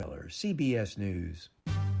CBS News.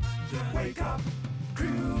 The Wake Up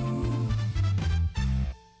Crew.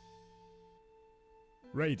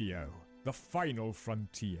 Radio, the final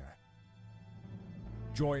frontier.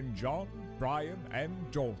 Join John, Brian, and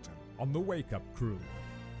Dalton on the Wake Up Crew.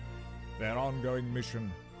 Their ongoing mission: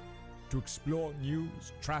 to explore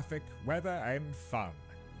news, traffic, weather, and fun.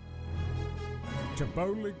 To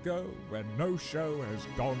boldly go where no show has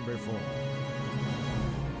gone before.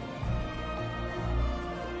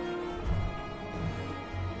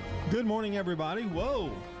 Good morning, everybody. Whoa!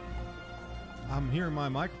 I'm hearing my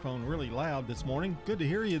microphone really loud this morning. Good to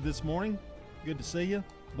hear you this morning. Good to see you.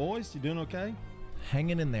 Boys, you doing okay?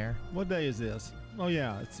 Hanging in there. What day is this? Oh,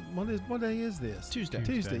 yeah. What day is this? Tuesday.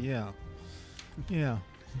 Tuesday, yeah. Yeah.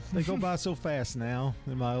 They go by so fast now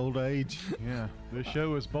in my old age. Yeah. This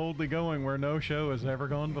show is boldly going where no show has ever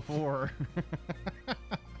gone before.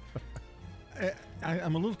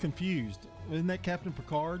 I'm a little confused. Isn't that Captain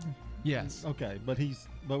Picard? Yes. Okay, but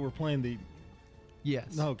we're playing the...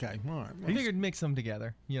 Yes. Okay, all right. I figured mix them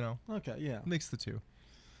together, Okay, yeah. Mix the two.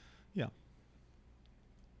 Yeah.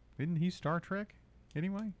 Isn't he Star Trek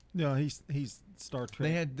anyway? No, he's Star Trek.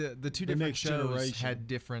 They had the two different Next shows Generation. had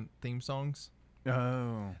different theme songs.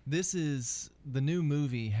 Oh. This is the new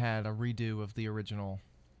movie had a redo of the original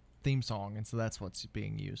theme song, and so that's what's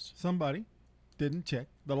being used. Somebody didn't check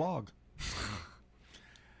the log.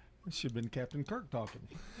 It should have been Captain Kirk talking.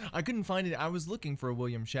 I couldn't find it. I was looking for a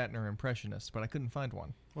William Shatner impressionist, but I couldn't find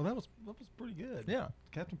one. Well, that was pretty good. Yeah.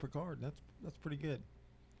 Captain Picard. That's pretty good.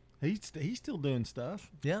 He's still doing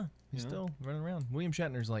stuff. Yeah, he's still running around. William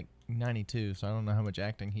Shatner's like 92, so I don't know how much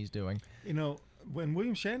acting he's doing. When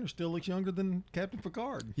William Shatner still looks younger than Captain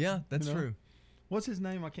Picard. Yeah, that's true. What's his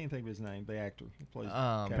name? I can't think of his name. The actor who plays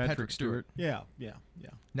Patrick Stewart. Yeah.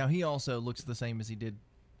 Now he also looks the same as he did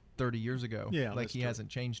 30 years ago. Yeah, like he hasn't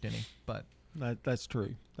changed any. But that's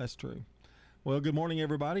true. That's true. Well, good morning,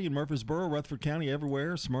 everybody in Murfreesboro, Rutherford County,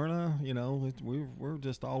 everywhere, Smyrna. We're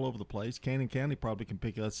just all over the place. Cannon County probably can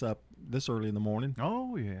pick us up this early in the morning.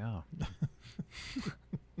 Oh yeah.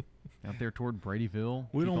 Out there toward Bradyville.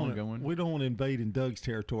 We don't want to invade in Doug's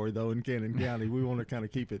territory though in Cannon County. We want to kind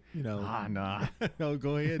of keep it, Nah. No,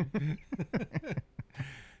 go ahead.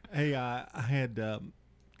 Hey, I had a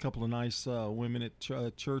couple of nice women at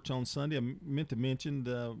church on Sunday. I meant to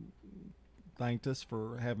mention, thanked us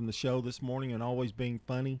for having the show this morning and always being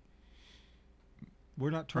funny.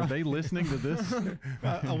 We're not trying. Are they listening to this?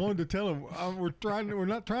 I wanted to tell them we're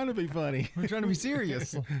not trying to be funny. we're trying to be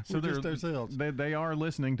serious. So we're just ourselves. They are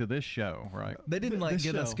listening to this show, right? They didn't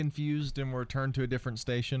get us show. confused and were turned to a different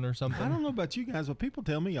station or something. I don't know about you guys, but people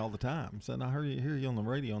tell me all the time. So I hear you on the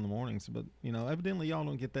radio in the mornings, but evidently y'all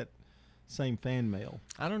don't get that same fan mail.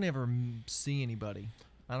 I don't ever see anybody.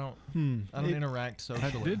 I don't interact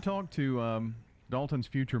socially. I did talk to Dalton's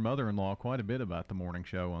future mother-in-law quite a bit about the morning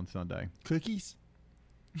show on Sunday. Cookies?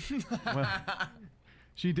 Well,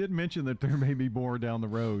 she did mention that there may be more down the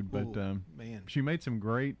road, but man, she made some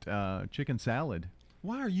great chicken salad.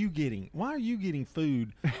 Why are you getting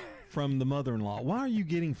food from the mother-in-law? Why are you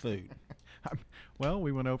getting food? Well,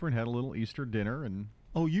 we went over and had a little Easter dinner, and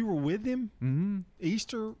oh, you were with him? Mm-hmm.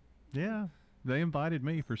 Easter? Yeah, they invited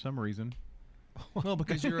me for some reason. Well,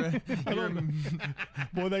 because you're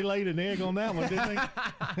Boy, they laid an egg on that one, didn't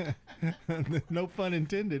they? No pun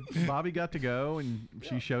intended. Bobby got to go, and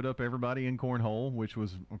she showed up everybody in cornhole, which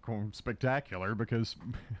was spectacular because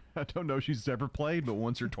I don't know she's ever played but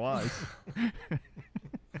once or twice.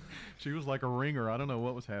 She was like a ringer. I don't know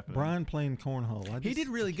what was happening. Brian playing cornhole. He did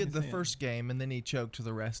really good the first game, and then he choked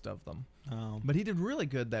the rest of them. But he did really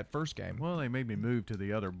good that first game. Well, they made me move to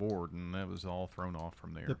the other board, and that was all thrown off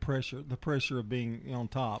from there. The pressure of being on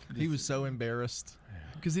top. He was so embarrassed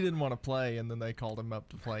because he didn't want to play, and then they called him up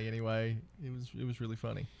to play anyway. It was really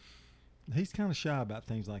funny. He's kind of shy about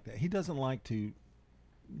things like that. He doesn't like to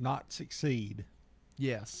not succeed.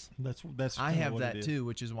 Yes, that's. I have that too,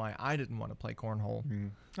 which is why I didn't want to play cornhole.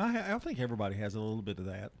 I think everybody has a little bit of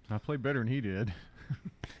that. I played better than he did.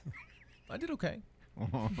 I did okay.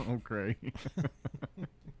 Okay.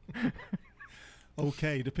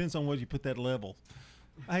 Okay, depends on where you put that level.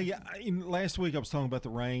 Hey, last week I was talking about the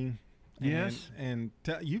rain. Yes, and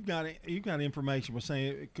you've got information. We're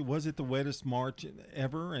saying, was it the wettest March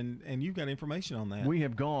ever? And you've got information on that. We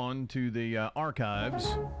have gone to the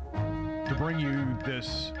archives to bring you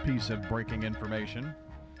this piece of breaking information.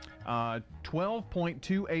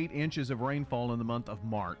 12.28 inches of rainfall in the month of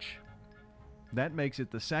March. That makes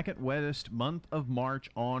it the second wettest month of March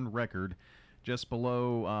on record, just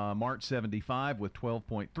below March 75 with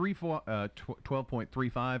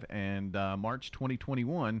 12.35, and March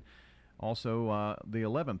 2021 also the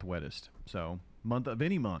 11th wettest. So month of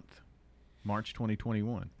any month, March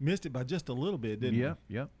 2021. Missed it by just a little bit, didn't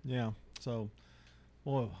we? Yep. Yeah. So,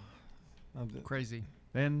 boy. Crazy.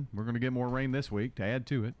 And we're going to get more rain this week to add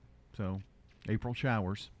to it. So, April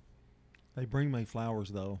showers. They bring me flowers,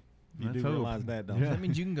 though. You Let's do hope. realize that, don't Yeah. you? That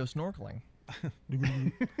means you can go snorkeling.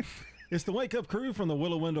 It's the Wake Up Crew from the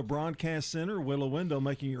Willow Window Broadcast Center. Willow Window,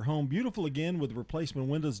 making your home beautiful again with replacement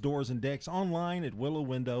windows, doors, and decks online at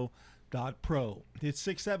willowwindow.pro. It's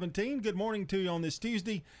 6:17. Good morning to you on this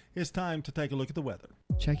Tuesday. It's time to take a look at the weather.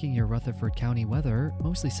 Checking your Rutherford County weather,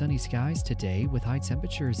 mostly sunny skies today with high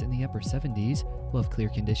temperatures in the upper 70s. We'll have clear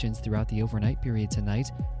conditions throughout the overnight period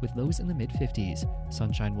tonight with lows in the mid-50s.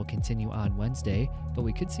 Sunshine will continue on Wednesday, but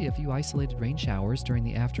we could see a few isolated rain showers during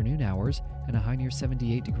the afternoon hours and a high near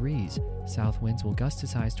 78 degrees. South winds will gust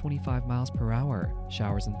as high as 25 miles per hour.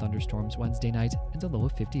 Showers and thunderstorms Wednesday night and a low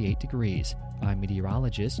of 58 degrees. I'm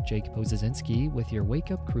meteorologist Jake Pozazinski with your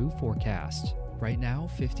Wake Up Crew forecast. Right now,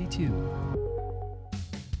 52.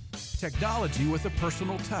 Technology with a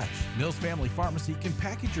personal touch. Mills Family Pharmacy can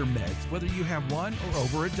package your meds whether you have one or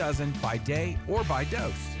over a dozen by day or by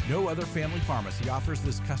dose. No other family pharmacy offers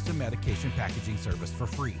this custom medication packaging service for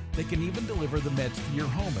free. They can even deliver the meds to your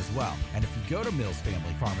home as well. And if you go to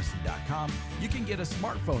millsfamilypharmacy.com, you can get a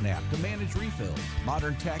smartphone app to manage refills.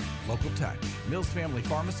 Modern tech, local touch. Mills Family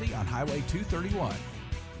Pharmacy on Highway 231.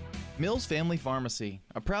 Mills Family Pharmacy,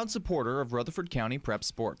 a proud supporter of Rutherford County Prep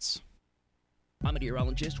Sports. I'm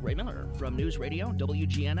meteorologist Ray Miller from News Radio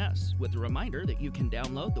WGNS with a reminder that you can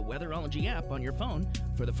download the Weatherology app on your phone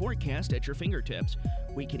for the forecast at your fingertips.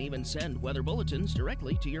 We can even send weather bulletins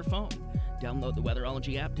directly to your phone. Download the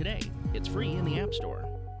Weatherology app today. It's free in the App Store.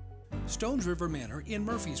 Stones River Manor in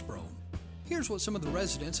Murfreesboro. Here's what some of the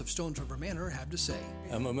residents of Stones River Manor have to say.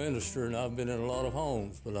 I'm a minister and I've been in a lot of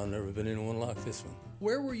homes, but I've never been in one like this one.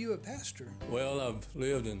 Where were you a pastor? Well, I've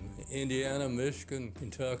lived in Indiana, Michigan,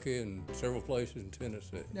 Kentucky, and several places in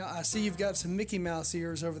Tennessee. Now, I see you've got some Mickey Mouse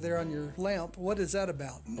ears over there on your lamp. What is that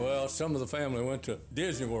about? Well, some of the family went to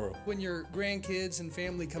Disney World. When your grandkids and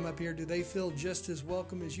family come up here, do they feel just as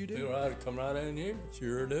welcome as you do? Feel right, come right in here.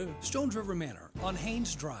 Sure do. Stones River Manor on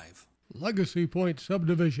Haynes Drive. Legacy Point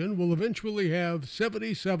subdivision will eventually have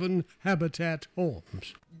 77 Habitat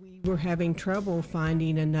homes. We were having trouble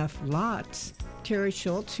finding enough lots. Terry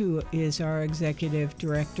Schultz, who is our executive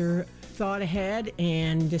director, thought ahead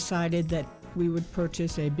and decided that we would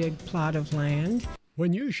purchase a big plot of land.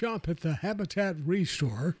 When you shop at the Habitat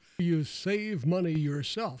Restore, you save money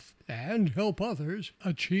yourself and help others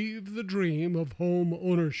achieve the dream of home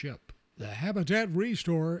ownership. The Habitat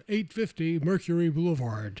Restore, 850 Mercury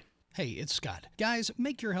Boulevard. Hey, it's Scott. Guys,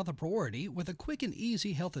 make your health a priority with a quick and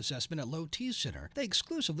easy health assessment at Low T Center. They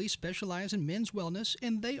exclusively specialize in men's wellness,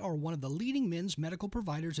 and they are one of the leading men's medical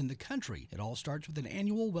providers in the country. It all starts with an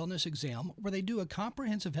annual wellness exam where they do a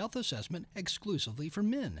comprehensive health assessment exclusively for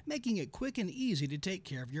men, making it quick and easy to take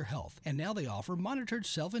care of your health. And now they offer monitored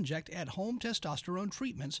self-inject at-home testosterone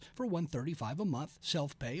treatments for $135 a month,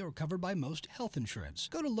 self-pay, or covered by most health insurance.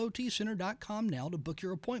 Go to lowtcenter.com now to book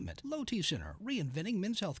your appointment. Low T Center, reinventing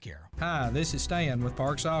men's healthcare. Hi, this is Stan with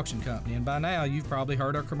Parks Auction Company, and by now you've probably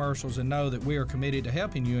heard our commercials and know that we are committed to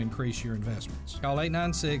helping you increase your investments. Call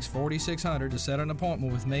 896-4600 to set an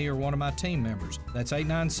appointment with me or one of my team members. That's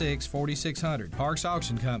 896-4600. Parks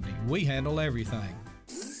Auction Company. We handle everything.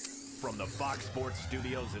 From the Fox Sports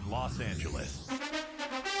Studios in Los Angeles,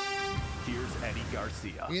 here's Eddie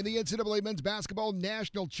Garcia. In the NCAA Men's Basketball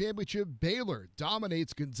National Championship, Baylor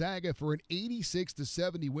dominates Gonzaga for an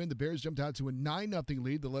 86-70 win. The Bears jumped out to a 9-0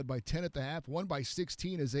 lead. They led by 10 at the half, won by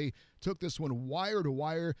 16 as they took this one wire to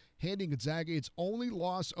wire, handing Gonzaga its only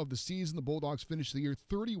loss of the season. The Bulldogs finished the year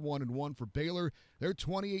 31-1 for Baylor. They're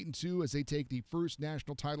 28-2 as they take the first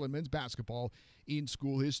national title in men's basketball in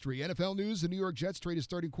school history. NFL news, the New York Jets traded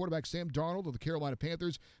starting quarterback Sam Darnold of the Carolina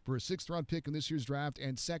Panthers for a 6th-round pick in this year's draft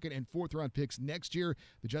and 2nd and 4th-round picks next year.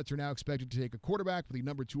 The Jets are now expected to take a quarterback with the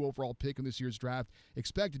number 2 overall pick in this year's draft,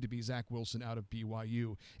 expected to be Zach Wilson out of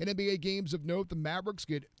BYU. In NBA games of note, the Mavericks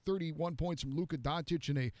get 31 points from Luka Doncic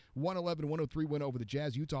in a 111-103 win over the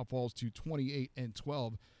Jazz. Utah falls to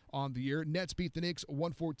 28-12 on the year. Nets beat the Knicks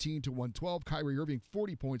 114-112. Kyrie Irving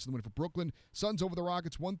 40 points in the win for Brooklyn. Suns over the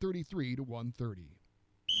Rockets 133-130.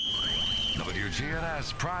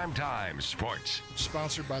 WGNS Primetime Sports.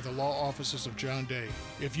 Sponsored by the law offices of John Day.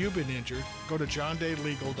 If you've been injured, go to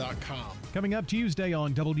johndaylegal.com. Coming up Tuesday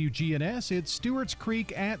on WGNS, it's Stewart's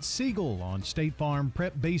Creek at Siegel on State Farm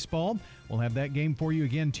Prep Baseball. We'll have that game for you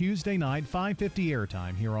again Tuesday night, 5:50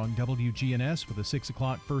 airtime here on WGNS with a 6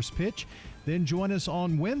 o'clock first pitch. Then join us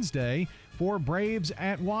on Wednesday for Braves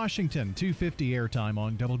at Washington, 2:50 airtime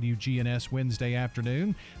on WGNS Wednesday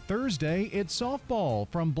afternoon. Thursday, it's softball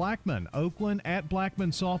from Blackman. Oakland at Blackman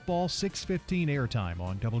softball, 6:15 airtime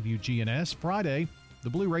on WGNS. Friday, the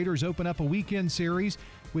Blue Raiders open up a weekend series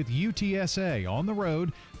with UTSA on the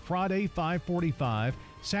road, Friday, 5:45.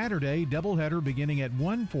 Saturday, doubleheader beginning at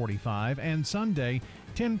 1:45, and Sunday,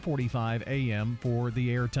 10:45 a.m. for the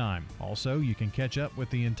airtime. Also, you can catch up with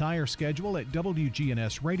the entire schedule at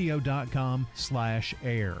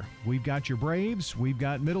WGNSradio.com/air. We've got your Braves, we've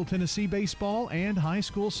got Middle Tennessee baseball, and high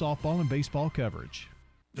school softball and baseball coverage.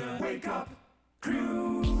 The Wake Up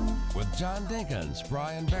Crew with John Dinkins,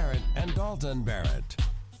 Brian Barrett, and Dalton Barrett.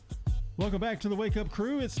 Welcome back to the Wake Up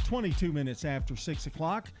Crew. It's 22 minutes after 6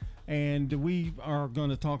 o'clock, and we are going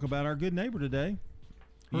to talk about our good neighbor today.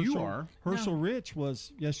 Herschel Rich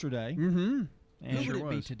was yesterday. Mm-hmm. And Who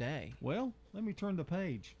would it be today? Well, let me turn the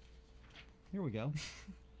page. Here we go.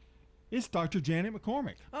 It's Dr. Janet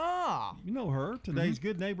McCormick. Ah! You know her. Today's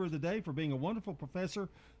good neighbor of the day for being a wonderful professor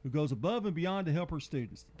who goes above and beyond to help her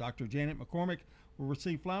students. Dr. Janet McCormick will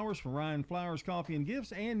receive flowers from Ryan Flowers Coffee and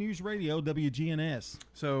Gifts and News Radio WGNS.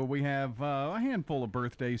 So we have a handful of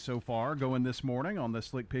birthdays so far going this morning on the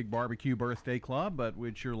Slick Pig Barbecue Birthday Club, but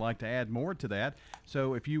we'd sure like to add more to that.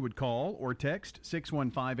 So if you would call or text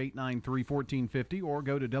 615-893-1450 or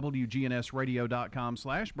go to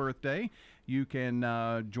WGNSradio.com/birthday, you can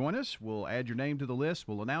join us. We'll add your name to the list.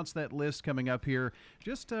 We'll announce that list coming up here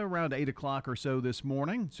just around 8 o'clock or so this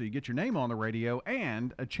morning. So you get your name on the radio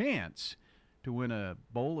and a chance to win a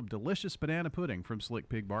bowl of delicious banana pudding from Slick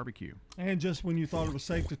Pig Barbecue. And just when you thought it was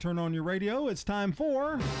safe to turn on your radio, it's time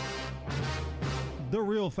for The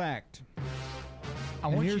Real Fact.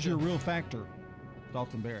 And here's your real factor,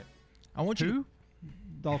 Dalton Barrett. I want you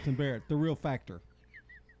Dalton Barrett, the real factor.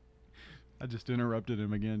 I just interrupted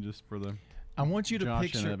him again just for the I want you to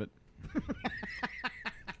joshing picture of it.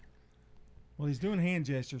 Well, he's doing hand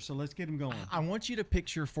gestures, so let's get him going. I want you to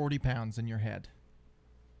picture 40 pounds in your head.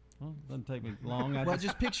 Well, doesn't take me long.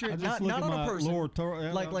 Just picture it, just not on a person. Lower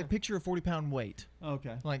like picture a 40-pound weight.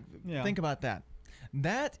 Okay. Think about that.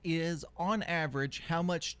 That is, on average, how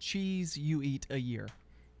much cheese you eat a year.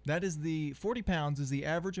 That is 40 pounds is the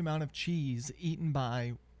average amount of cheese eaten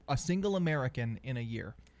by a single American in a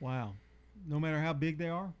year. Wow. No matter how big they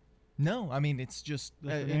are? No, I mean, it's just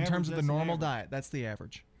in terms of the normal diet, that's the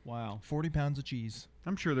average. Wow. 40 pounds of cheese.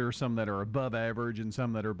 I'm sure there are some that are above average and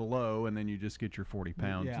some that are below, and then you just get your 40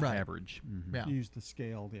 pounds average. Mm-hmm. Yeah. Use the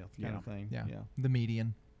scale, kind of thing. Yeah. The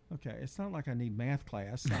median. Okay, it's not like I need math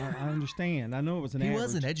class. I understand. I know it was an He average.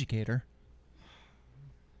 was an educator.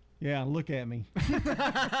 Yeah, look at me.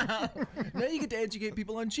 Now you get to educate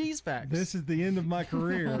people on cheese facts. This is the end of my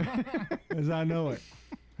career as I know it.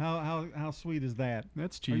 How sweet is that?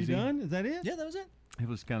 That's cheesy. Are you done? Is that it? Yeah, that was it. It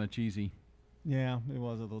was kind of cheesy. Yeah, it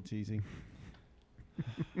was a little cheesy.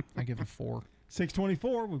 I give it 4.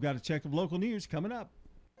 6:24. We've got a check of local news coming up.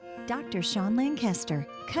 Dr. Sean Lancaster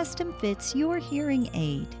custom fits your hearing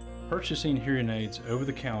aid. Purchasing hearing aids over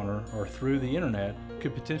the counter or through the internet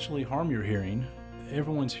could potentially harm your hearing.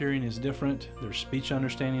 Everyone's hearing is different. Their speech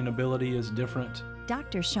understanding ability is different.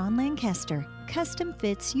 Dr. Sean Lancaster custom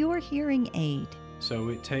fits your hearing aid. So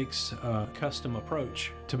it takes a custom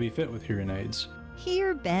approach to be fit with hearing aids.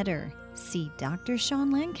 Hear better. See Dr.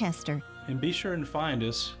 Sean Lancaster. And be sure and find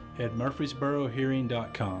us at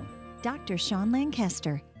murfreesborohearing.com. Dr. Sean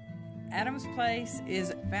Lancaster. Adams Place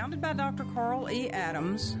is founded by Dr. Carl E.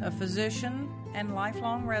 Adams, a physician and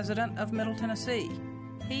lifelong resident of Middle Tennessee.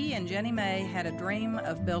 He and Jenny May had a dream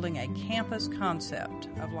of building a campus concept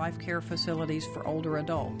of life care facilities for older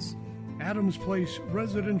adults. Adams Place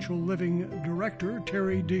Residential Living Director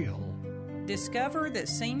Terry Deal. Discover that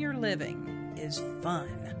senior living is fun.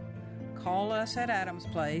 Call us at Adams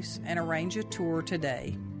Place and arrange a tour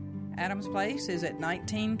today. Adams Place is at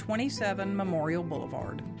 1927 Memorial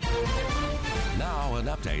Boulevard. Now an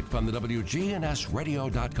update from the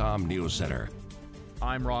WGNSradio.com News Center.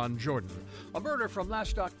 I'm Ron Jordan. A murder from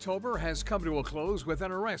last October has come to a close with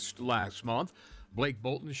an arrest last month. Blake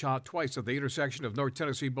Bolton shot twice at the intersection of North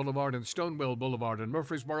Tennessee Boulevard and Stonewell Boulevard in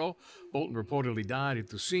Murfreesboro. Bolton reportedly died at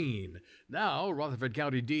the scene. Now, Rutherford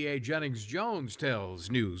County DA Jennings Jones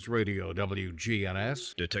tells News Radio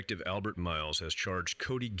WGNS. Detective Albert Miles has charged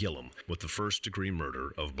Cody Gillum with the first-degree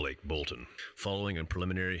murder of Blake Bolton. Following a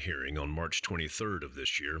preliminary hearing on March 23rd of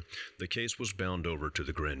this year, the case was bound over to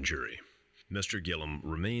the grand jury. Mr. Gillum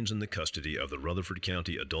remains in the custody of the Rutherford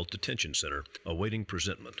County Adult Detention Center, awaiting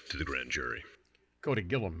presentment to the grand jury. Cody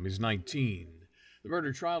Gillum is 19. The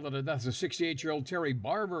murder trial of the death of 68-year-old Terry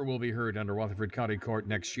Barber will be heard under Rutherford County Court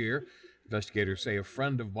next year. Investigators say a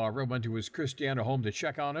friend of Barber went to his Christiana home to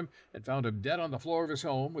check on him and found him dead on the floor of his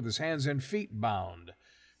home with his hands and feet bound.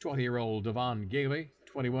 20-year-old Devon Gailey,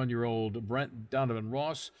 21-year-old Brent Donovan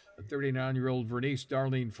Ross, and 39-year-old Vernice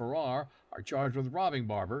Darlene Farrar are charged with robbing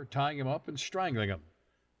Barber, tying him up, and strangling him.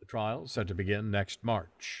 The trial is set to begin next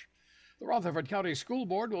March. The Rutherford County School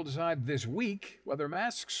Board will decide this week whether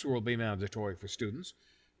masks will be mandatory for students.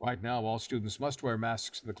 Right now, all students must wear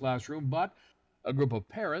masks in the classroom, but a group of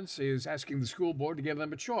parents is asking the school board to give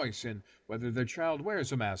them a choice in whether their child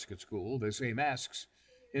wears a mask at school. They say masks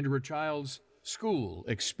hinder a child's school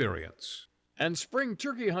experience. And spring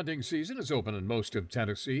turkey hunting season is open in most of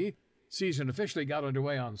Tennessee. Season officially got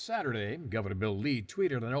underway on Saturday. Governor Bill Lee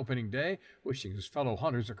tweeted on opening day, wishing his fellow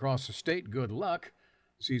hunters across the state good luck.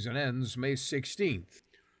 Season ends May 16th.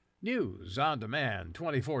 News on demand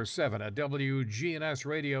 24/7 at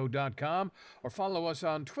WGNSradio.com or follow us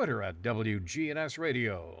on Twitter at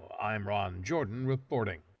WGNSradio. I'm Ron Jordan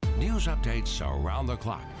reporting. News updates around the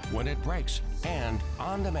clock, when it breaks, and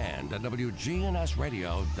on demand at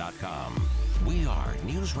WGNSradio.com. We are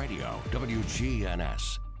News Radio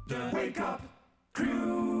WGNS. The Wake Up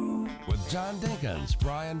Crew. With John Dinkins,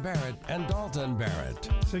 Brian Barrett, and Dalton Barrett.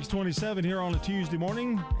 6:27 here on a Tuesday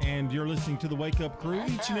morning, and you're listening to the Wake Up Crew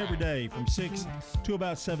each and every day from 6 to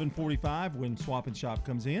about 7:45 when Swap and Shop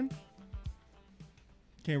comes in.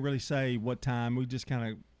 Can't really say what time. We just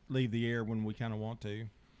kind of leave the air when we kind of want to.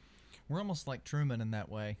 We're almost like Truman in that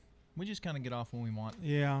way. We just kind of get off when we want.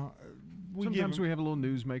 Yeah. Sometimes we have a little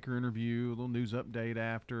newsmaker interview, a little news update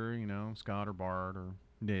after, Scott or Bart or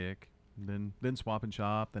Nick. Then Swap and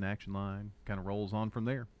Shop, then Action Line. Kind of rolls on from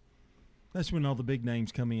there. That's when all the big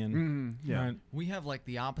names come in. Yeah. Right. We have like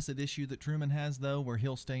the opposite issue that Truman has, though, where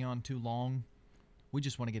he'll stay on too long. We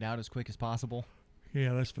just want to get out as quick as possible.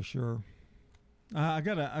 Yeah, that's for sure. I've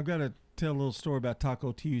got to tell a little story about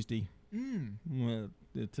Taco Tuesday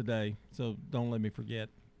today, so don't let me forget.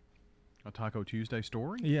 A Taco Tuesday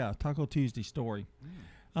story? Yeah, Taco Tuesday story.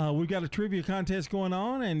 We've got a trivia contest going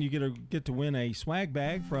on, and you get to win a swag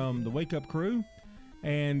bag from the Wake Up Crew.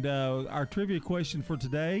 And our trivia question for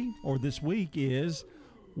today, or this week, is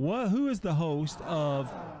who is the host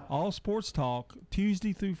of All Sports Talk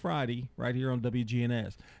Tuesday through Friday right here on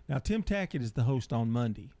WGNS? Now, Tim Tackett is the host on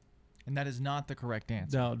Monday. And that is not the correct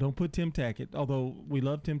answer. No, don't put Tim Tackett. Although we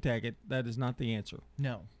love Tim Tackett, that is not the answer.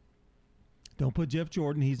 No. Don't put Jeff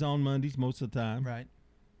Jordan. He's on Mondays most of the time. Right.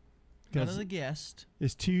 None of the guests.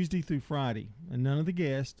 It's Tuesday through Friday. And none of the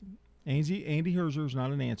guests. Andy Herzer is not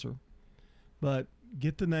an answer. But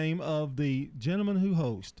get the name of the gentleman who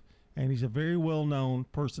hosts. And he's a very well-known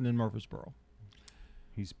person in Murfreesboro.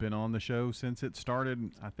 He's been on the show since it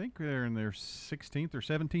started. I think they're in their 16th or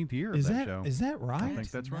 17th year of that show. Is that right? I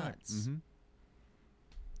think that's right. Mm-hmm.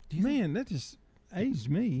 Man, that just aged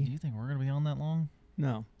me. Do you think we're going to be on that long?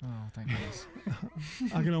 No. Oh, thank goodness.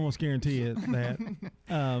 I can almost guarantee you that.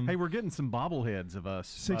 Hey, we're getting some bobbleheads of us.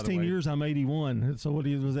 16 years, I'm 81. So what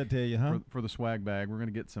does that tell you, huh? For the swag bag, we're going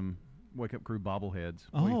to get some Wake Up Crew bobbleheads.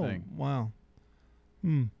 What do you think? Wow.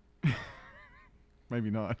 Maybe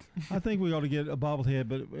not. I think we ought to get a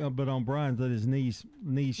bobblehead, but on Brian's, let his knees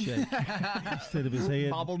shake instead of his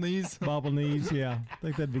head. Bobble knees. Bobble knees, yeah. I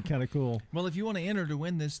think that'd be kind of cool. Well, if you want to enter to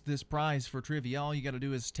win this prize for trivia, all you got to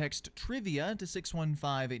do is text trivia to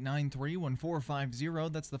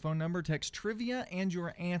 615-893-1450. That's the phone number. Text trivia and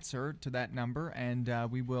your answer to that number, and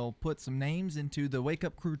we will put some names into the Wake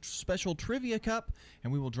Up Crew Special Trivia Cup,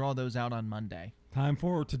 and we will draw those out on Monday. Time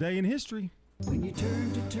for Today in History. When you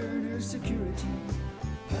turn to Turner Security,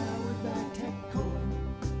 powered by TechCore,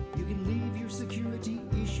 you can leave your security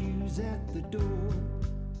issues at the door.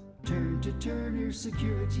 Turn to Turner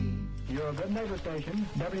Security. You're a good neighbor station,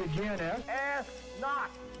 WGNS. Ask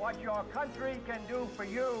not what your country can do for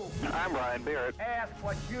you. I'm Brian Barrett. Ask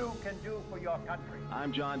what you can do for your country.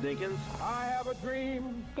 I'm John Dinkins. I have a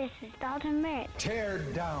dream. This is Dalton Barrett. Tear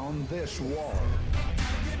down this wall.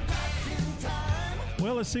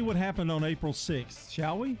 Well, let's see what happened on April 6th,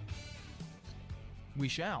 shall we? We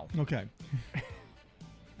shall. Okay.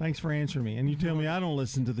 Thanks for answering me. And you tell me I don't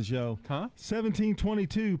listen to the show. Huh?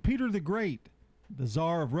 1722, Peter the Great, the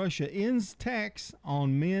Tsar of Russia, ends tax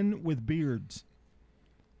on men with beards.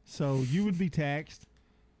 So you would be taxed.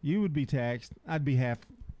 You would be taxed. I'd be half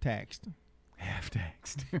taxed. Half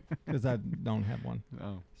taxed. Because I don't have one.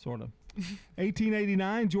 Oh. Sort of.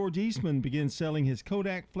 1889, George Eastman begins selling his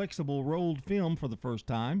Kodak flexible rolled film for the first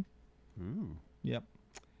time. Ooh. Yep.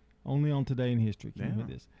 Only on Today in History. Can you hear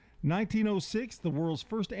this? 1906, the world's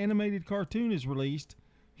first animated cartoon is released,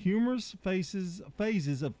 Humorous Phases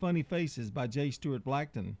of Funny Faces by J. Stuart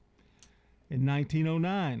Blackton. In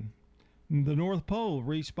 1909, The North Pole,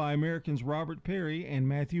 reached by Americans Robert Peary and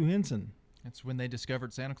Matthew Henson. That's when they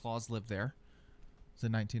discovered Santa Claus lived there. It's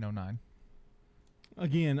in 1909.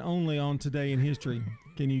 Again, only on Today in History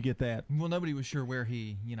can you get that. Well, nobody was sure where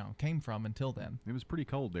he, came from until then. It was pretty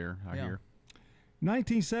cold there, I hear.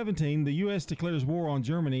 1917, the U.S. declares war on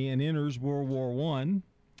Germany and enters World War I.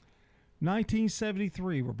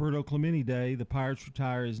 1973, Roberto Clemente Day. The Pirates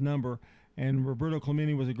retire his number, and Roberto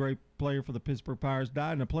Clemente was a great player for the Pittsburgh Pirates.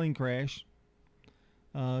 Died in a plane crash,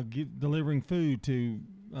 delivering food to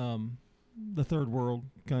the third world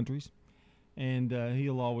countries, and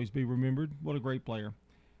he'll always be remembered. What a great player!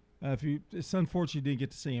 It's unfortunate you didn't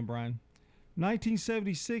get to see him, Brian.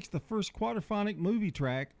 1976, the first quadraphonic movie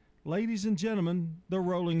track. Ladies and gentlemen, the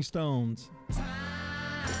Rolling Stones.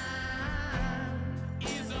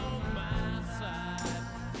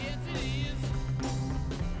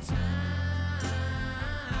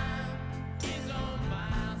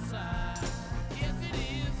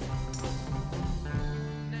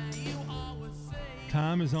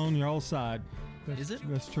 Time is on your side. Is it?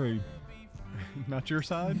 That's true. Not your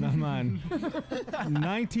side? Not mine.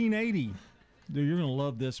 1980. Dude, you're going to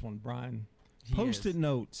love this one, Brian. Post-it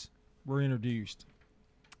notes were introduced.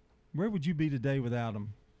 Where would you be today without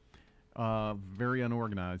them? Very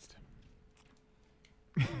unorganized.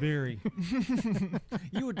 Very.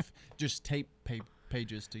 You would just tape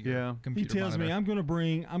pages to your He computer tells me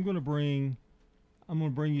monitor. I'm going to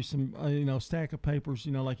bring you some stack of papers,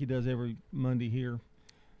 like he does every Monday here,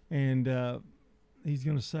 and he's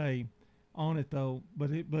going to say on it though, but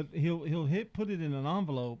he'll put it in an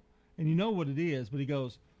envelope, and you know what it is, but he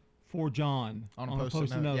goes for John on a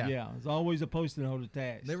post-it note. Yeah, there's always a post-it note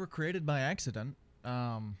attached. They were created by accident.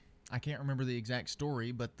 I can't remember the exact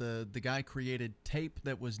story, but the guy created tape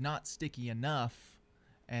that was not sticky enough,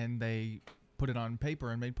 and they put it on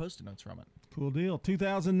paper and made post-it notes from it. Cool deal.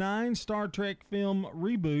 2009 Star Trek film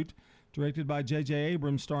reboot, directed by J.J.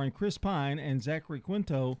 Abrams, starring Chris Pine and Zachary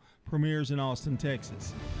Quinto, premieres in Austin,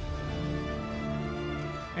 Texas.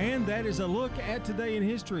 And that is a look at Today in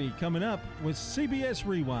History, coming up with CBS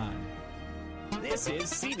Rewind. This is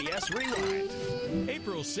CBS Rewind.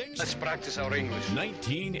 April 6th. Let's practice our English.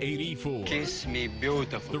 1984. Kiss me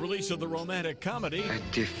beautiful. The release of the romantic comedy. A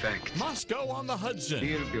defect. Moscow on the Hudson.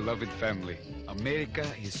 Dear beloved family, America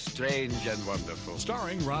is strange and wonderful.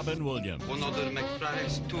 Starring Robin Williams. One order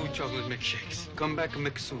McFries, 2 chocolate milkshakes. Come back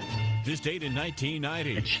McSoon. This date in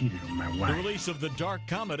 1990. I cheated on my wife. The release of the dark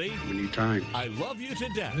comedy. How many times? I Love You to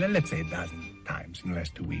Death. Let's say a dozen times in the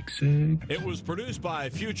last 2 weeks. It was produced by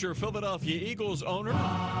future Philadelphia Eagles owner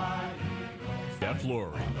Jeff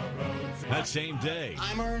Lurie. That same day,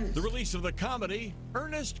 I'm Ernest. The release of the comedy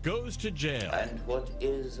Ernest Goes to Jail. And what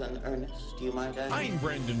is an Ernest, do you mind asking? I'm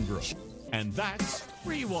Brendan Brooks, and that's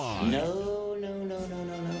Rewind. No.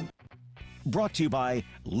 Brought to you by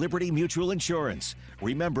Liberty Mutual Insurance.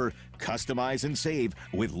 Remember, customize and save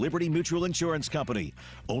with Liberty Mutual Insurance Company.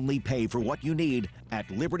 Only pay for what you need at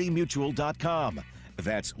libertymutual.com.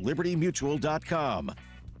 That's libertymutual.com.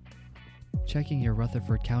 Checking your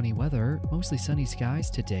Rutherford County weather, mostly sunny skies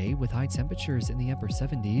today with high temperatures in the upper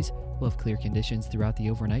 70s. We'll have clear conditions throughout the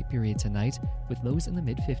overnight period tonight with lows in the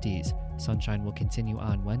mid-50s. Sunshine will continue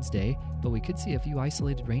on Wednesday, but we could see a few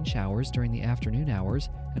isolated rain showers during the afternoon hours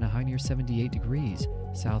and a high near 78 degrees.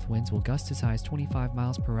 South winds will gust as high as 25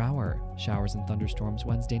 miles per hour. Showers and thunderstorms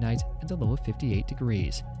Wednesday night and a low of 58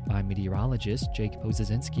 degrees. I'm meteorologist Jake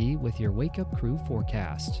Pozazinski with your Wake Up Crew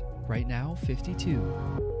forecast. Right now, 52.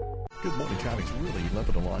 Good morning. Traffic's really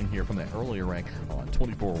limping along here from that earlier wreck on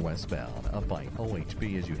 24 westbound up by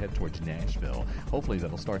OHB as you head towards Nashville. Hopefully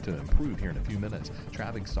that'll start to improve here in a few minutes.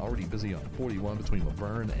 Traffic's already busy on 41 between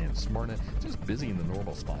Laverne and Smyrna. Just busy in the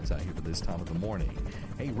normal spots out here for this time of the morning.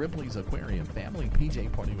 Hey, Ripley's Aquarium family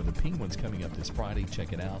PJ party with the Penguins coming up this Friday.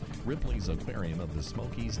 Check it out. Ripley's Aquarium of the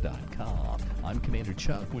Smokies.com. I'm Commander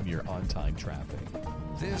Chuck with your on-time traffic.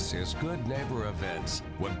 This is Good Neighbor Events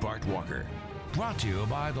with Bart Walker. Brought to you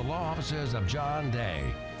by the law offices of John Day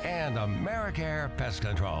and AmeriCare Pest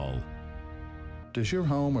Control. Does your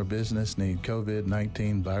home or business need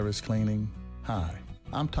COVID-19 virus cleaning? Hi,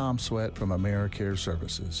 I'm Tom Sweat from AmeriCare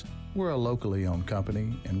Services. We're a locally owned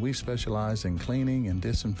company, and we specialize in cleaning and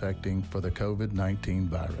disinfecting for the COVID-19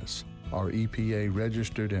 virus. Our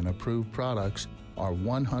EPA-registered and approved products are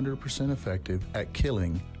 100% effective at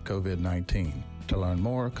killing COVID-19. To learn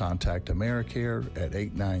more, contact AmeriCare at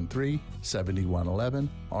 893-7111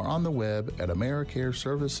 or on the web at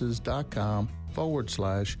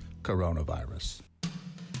americareservices.com/coronavirus.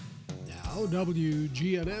 Now,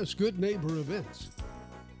 WGNS Good Neighbor Events.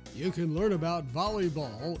 You can learn about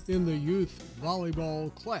volleyball in the youth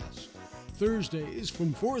volleyball class. Thursdays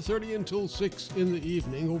from 4:30 until 6 in the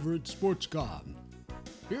evening over at SportsCom.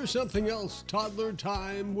 Here's something else, Toddler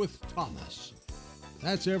Time with Thomas.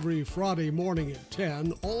 That's every Friday morning at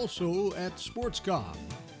 10, also at SportsCom.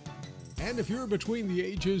 And if you're between the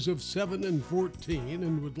ages of 7 and 14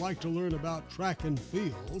 and would like to learn about track and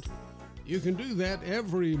field, you can do that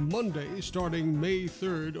every Monday starting May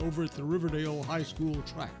 3rd over at the Riverdale High School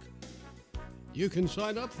track. You can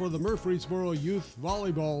sign up for the Murfreesboro Youth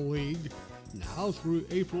Volleyball League now through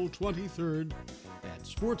April 23rd at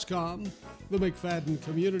SportsCom, the McFadden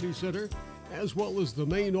Community Center, as well as the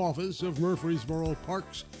main office of Murfreesboro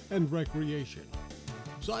Parks and Recreation.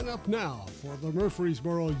 Sign up now for the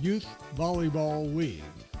Murfreesboro Youth Volleyball League.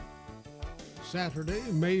 Saturday,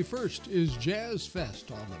 May 1st is Jazz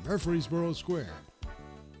Fest on the Murfreesboro Square.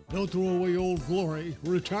 Don't throw away old glory.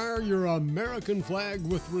 Retire your American flag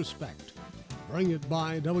with respect. Bring it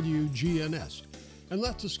by WGNS. And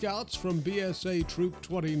let the Scouts from BSA Troop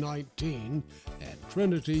 2019 at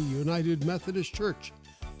Trinity United Methodist Church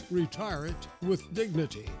retire it with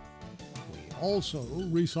dignity. We also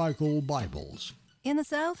recycle Bibles. In the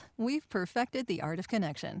South, we've perfected the art of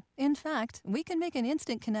connection. In fact, we can make an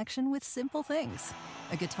instant connection with simple things.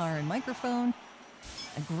 A guitar and microphone,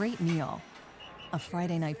 a great meal, a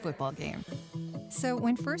Friday night football game. So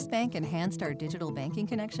when First Bank enhanced our digital banking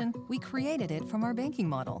connection, we created it from our banking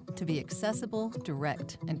model to be accessible,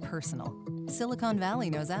 direct, and personal. Silicon Valley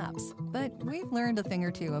knows apps, but we've learned a thing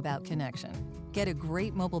or two about connection. Get a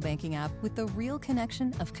great mobile banking app with the real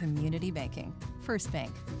connection of community banking. First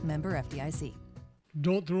Bank, member FDIC.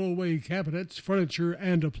 Don't throw away cabinets, furniture,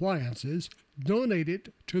 and appliances. Donate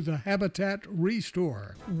it to the Habitat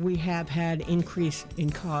Restore. We have had increase in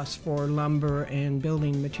costs for lumber and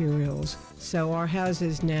building materials, so our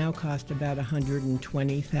houses now cost about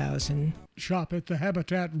 $120,000. Shop at the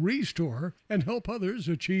Habitat Restore and help others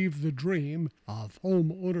achieve the dream of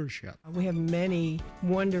home ownership. We have many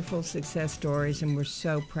wonderful success stories, and we're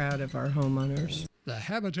so proud of our homeowners. The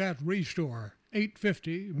Habitat Restore,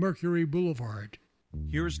 850 Mercury Boulevard.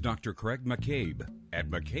 Here's Dr. Craig McCabe at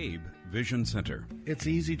McCabe Vision Center. It's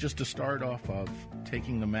easy just to start off of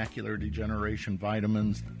taking the macular degeneration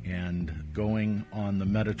vitamins and going on the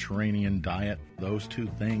Mediterranean diet. Those two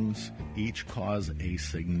things each cause a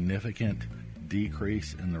significant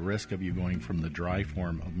decrease in the risk of you going from the dry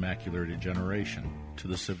form of macular degeneration to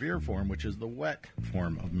the severe form, which is the wet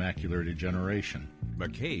form of macular degeneration.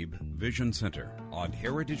 McCabe Vision Center on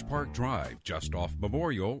Heritage Park Drive, just off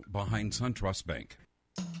Memorial, behind SunTrust Bank.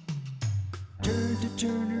 Turn to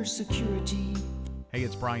Turner Security. Hey,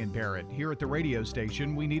 it's Brian Barrett. Here at the radio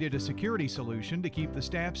station, we needed a security solution to keep the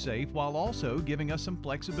staff safe while also giving us some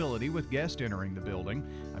flexibility with guests entering the building.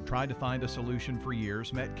 I've tried to find a solution for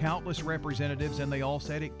years, met countless representatives, and they all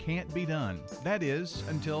said it can't be done. That is,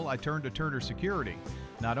 until I turned to Turner Security.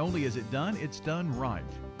 Not only is it done, it's done right.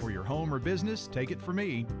 For your home or business, take it from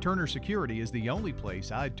me, Turner Security is the only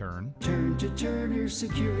place I'd turn. Turn to Turner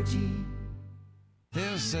Security.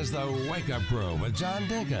 This is the Wake Up Crew with John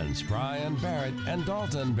Dinkins, Brian Barrett, and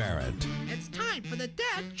Dalton Barrett. It's time for the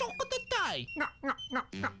dad joke of the day.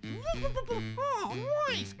 Oh,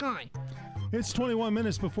 nice guy. It's 21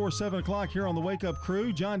 minutes before 7 o'clock here on the Wake Up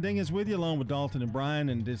Crew. John Dinkins with you along with Dalton and Brian,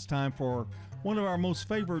 and it's time for one of our most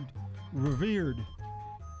revered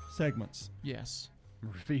segments. Yes.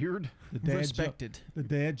 Revered? The dad Respected. The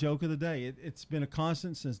dad joke of the day. It's been a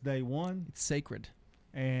constant since day one. It's sacred.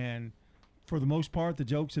 And for the most part, the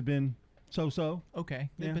jokes have been so-so. Okay,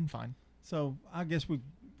 they've been fine. So I guess we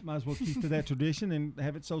might as well keep to that tradition and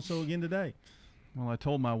have it so-so again today. Well, I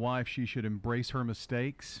told my wife she should embrace her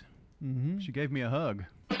mistakes. Mm-hmm. She gave me a hug.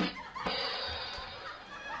 Kind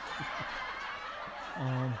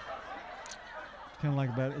of like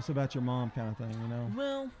it's about your mom kind of thing, you know?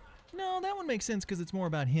 Well, no, that one makes sense because it's more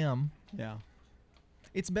about him. Yeah.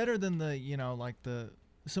 It's better than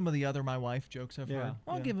some of the other my wife jokes I've heard.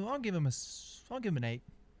 I'll give him an 8.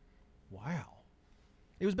 Wow.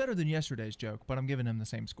 It was better than yesterday's joke, but I'm giving him the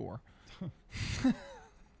same score.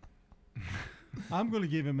 I'm going to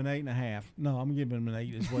give him an 8.5. No, I'm giving him an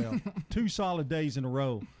 8 as well. 2 solid days in a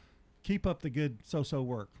row. Keep up the good so-so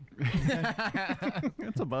work. Okay?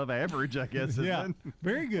 That's above average, I guess, isn't it?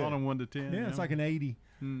 Very good. On a 1 to 10. Yeah, it's like an 80.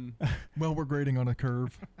 Well, we're grading on a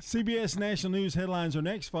curve. CBS National News headlines are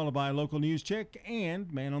next, followed by a local news check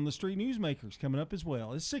and Man on the Street Newsmakers coming up as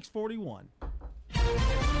well. It's 6:41.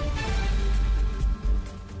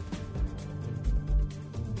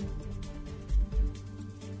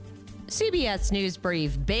 CBS News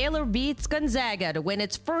Brief. Baylor beats Gonzaga to win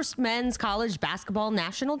its first men's college basketball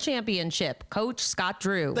national championship. Coach Scott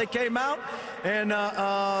Drew. They came out and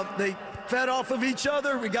they fed off of each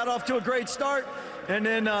other. We got off to a great start. And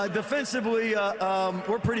then defensively,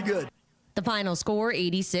 we're pretty good. The final score,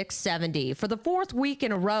 86-70. For the fourth week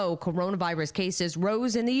in a row, coronavirus cases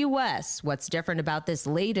rose in the U.S. What's different about this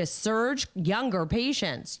latest surge? Younger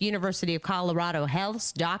patients. University of Colorado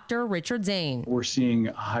Health's Dr. Richard Zane. We're seeing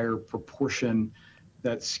a higher proportion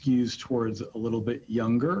that skews towards a little bit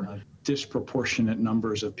younger. Disproportionate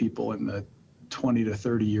numbers of people in the 20 to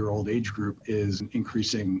 30-year-old age group is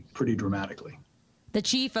increasing pretty dramatically. The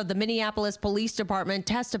chief of the Minneapolis Police Department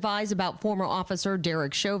testifies about former officer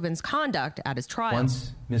Derek Chauvin's conduct at his trial.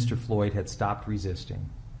 Once Mr. Floyd had stopped resisting,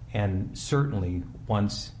 and certainly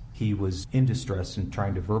once he was in distress and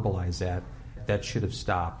trying to verbalize that, that should have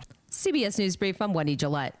stopped. CBS News Brief, I'm Wendy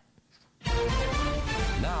Gillette.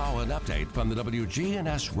 Now an update from the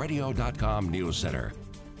WGNSradio.com News Center.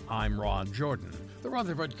 I'm Ron Jordan. The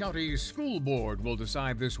Rutherford County School Board will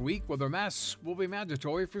decide this week whether masks will be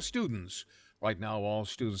mandatory for students. Right now, all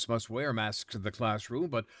students must wear masks in the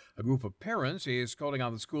classroom, but a group of parents is calling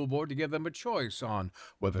on the school board to give them a choice on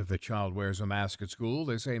whether the child wears a mask at school.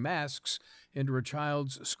 They say masks hinder a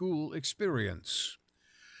child's school experience.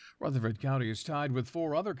 Rutherford County is tied with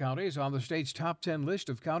 4 other counties on the state's top 10 list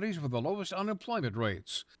of counties with the lowest unemployment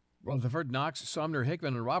rates. Rutherford, Knox, Sumner,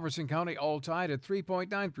 Hickman, and Robertson County all tied at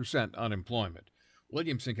 3.9% unemployment.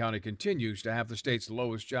 Williamson County continues to have the state's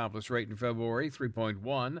lowest jobless rate in February,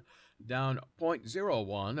 3.1, down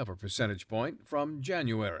 0.01 of a percentage point from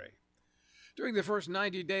January. During the first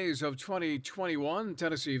 90 days of 2021,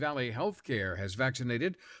 Tennessee Valley Healthcare has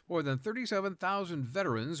vaccinated more than 37,000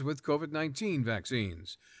 veterans with COVID-19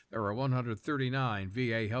 vaccines. There are 139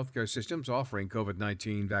 VA healthcare systems offering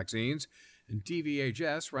COVID-19 vaccines, and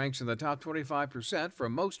TVHS ranks in the top 25% for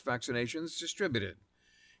most vaccinations distributed.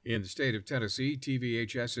 In the state of Tennessee,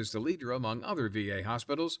 TVHS is the leader among other VA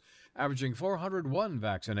hospitals, averaging 401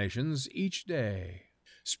 vaccinations each day.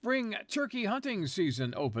 Spring turkey hunting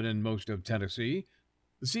season opened in most of Tennessee.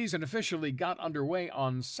 The season officially got underway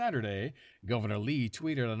on Saturday. Governor Lee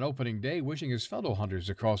tweeted on opening day wishing his fellow hunters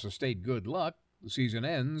across the state good luck. The season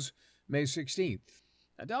ends May 16th.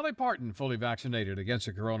 And Dolly Parton fully vaccinated against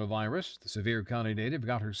the coronavirus. The Sevier County native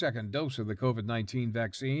got her second dose of the COVID-19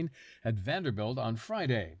 vaccine at Vanderbilt on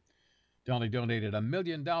Friday. Dolly donated $1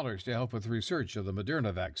 million to help with research of the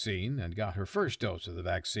Moderna vaccine and got her first dose of the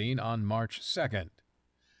vaccine on March 2nd.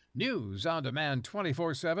 News on demand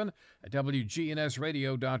 24/7 at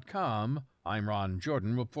WGNSradio.com. I'm Ron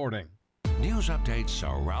Jordan reporting. News updates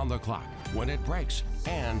around the clock, when it breaks,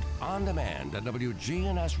 and on demand at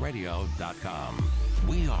WGNSradio.com.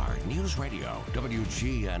 We are News Radio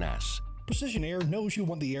WGNS. Precision Air knows you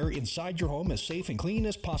want the air inside your home as safe and clean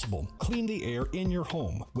as possible. Clean the air in your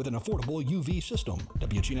home with an affordable UV system.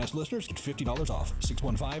 WGNS listeners get $50 off.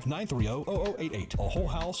 615-930-0088. A whole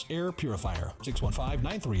house air purifier.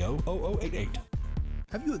 615-930-0088.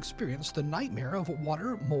 Have you experienced the nightmare of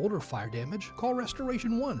water, mold, or fire damage? Call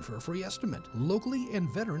Restoration One for a free estimate. Locally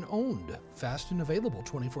and veteran owned. Fast and available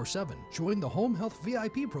 24/7. Join the Home Health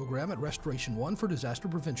VIP program at Restoration One for disaster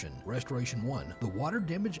prevention. Restoration One, the water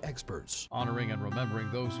damage experts. Honoring and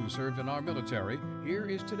remembering those who served in our military, here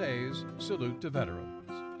is today's Salute to Veterans.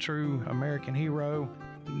 True American hero,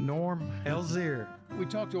 Norm Elzier. We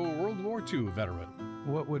talked to a World War II veteran.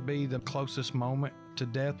 What would be the closest moment to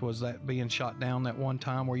death? Was that being shot down that one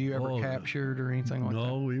time? Were you ever captured or anything like that?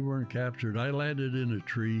 No, we weren't captured. I landed in a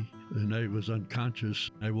tree and I was unconscious.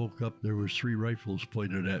 I woke up, there was 3 rifles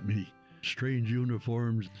pointed at me. Strange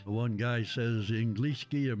uniforms. One guy says,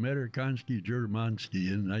 Angliski, Amerikanski,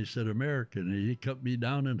 Germanski. And I said, American. And he cut me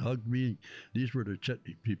down and hugged me. These were the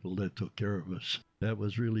Chetnik people that took care of us. That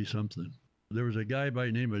was really something. There was a guy by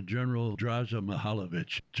the name of General Draza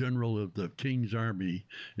Mihailovich, general of the King's Army,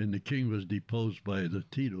 and the king was deposed by the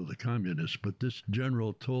Tito, the communists. But this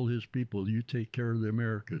general told his people, you take care of the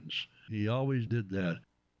Americans. He always did that.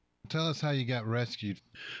 Tell us how you got rescued.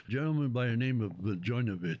 A gentleman by the name of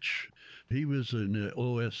Vojinovich. He was in the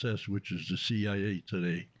OSS, which is the CIA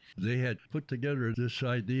today. They had put together this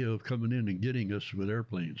idea of coming in and getting us with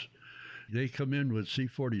airplanes. They come in with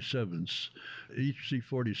C-47s. Each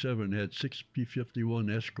C-47 had 6 P-51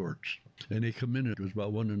 escorts. And they come in, it was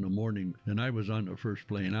about 1 in the morning, and I was on the first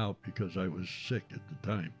plane out because I was sick at the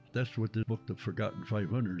time. That's what the book, The Forgotten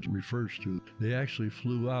 500, refers to. They actually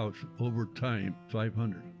flew out over time,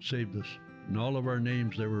 500, saved us. And all of our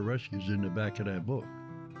names that were rescued in the back of that book.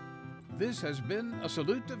 This has been a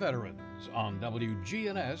Salute to Veterans on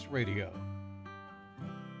WGNS Radio.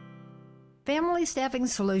 Family Staffing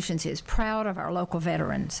Solutions is proud of our local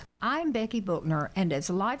veterans. I'm Becky Bookner, and as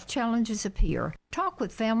life challenges appear, talk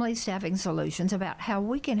with Family Staffing Solutions about how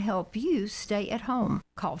we can help you stay at home.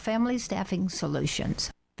 Call Family Staffing Solutions.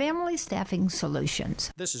 Family Staffing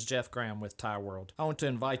Solutions. This is Jeff Graham with Tire World. I want to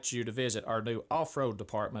invite you to visit our new off-road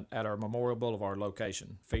department at our Memorial Boulevard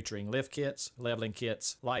location, featuring lift kits, leveling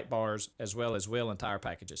kits, light bars, as well as wheel and tire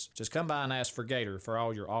packages. Just come by and ask for Gator for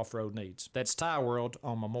all your off-road needs. That's Tire World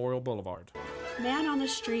on Memorial Boulevard. Man on the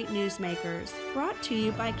Street Newsmakers, brought to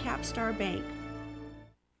you by Capstar Bank.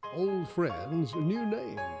 Old friends, new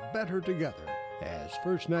name, better together, as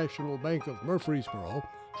First National Bank of Murfreesboro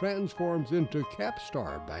transforms into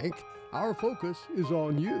Capstar Bank. Our focus is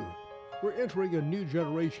on you. We're entering a new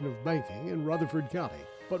generation of banking in Rutherford County,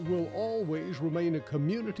 but will always remain a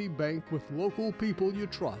community bank with local people you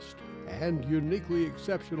trust and uniquely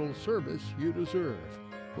exceptional service you deserve.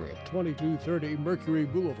 We're at 2230 Mercury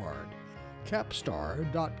Boulevard.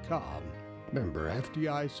 Capstar.com. Member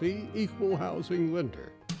FDIC, Equal Housing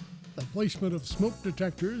Lender. The placement of smoke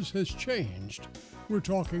detectors has changed. We're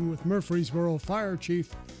talking with Murfreesboro Fire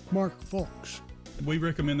Chief Mark Folks. We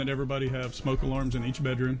recommend that everybody have smoke alarms in each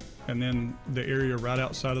bedroom, and then the area right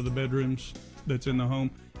outside of the bedrooms that's in the home.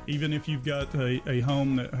 Even if you've got a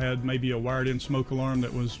home that had maybe a wired-in smoke alarm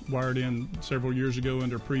that was wired in several years ago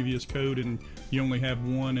under previous code, and you only have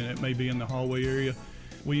one and it may be in the hallway area,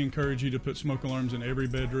 we encourage you to put smoke alarms in every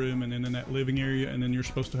bedroom and then in that living area, and then you're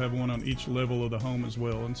supposed to have one on each level of the home as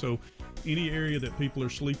well. And so any area that people are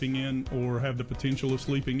sleeping in or have the potential of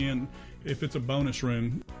sleeping in, if it's a bonus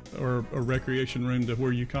room or a recreation room to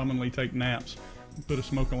where you commonly take naps, put a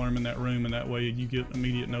smoke alarm in that room, and that way you get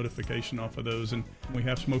immediate notification off of those. And we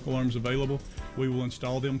have smoke alarms available. We will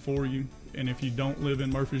install them for you. And if you don't live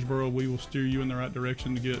in Murfreesboro, we will steer you in the right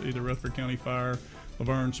direction to get either Rutherford County Fire,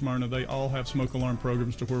 Laverne, Smyrna. They all have smoke alarm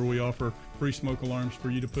programs to where we offer free smoke alarms for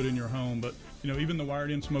you to put in your home. But, you know, even the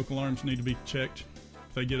wired-in smoke alarms need to be checked.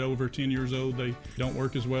 If they get over 10 years old, they don't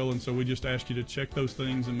work as well, and so we just ask you to check those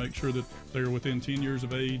things and make sure that they're within 10 years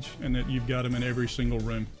of age and that you've got them in every single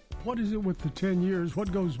room. What is it with the 10 years?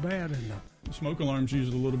 What goes bad in them? Smoke alarms use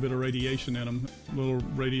a little bit of radiation in them, a little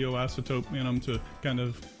radioisotope in them to kind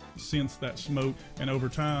of sense that smoke, and over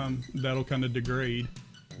time, that'll kind of degrade.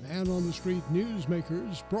 Man on the Street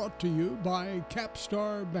Newsmakers, brought to you by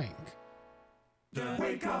Capstar Bank. The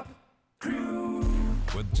Wake Up Crew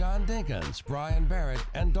with John Dinkins, Brian Barrett,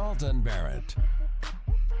 and Dalton Barrett.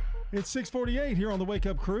 It's 6:48 here on the Wake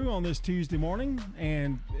Up Crew on this Tuesday morning,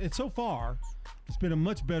 and so far, it's been a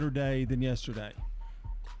much better day than yesterday.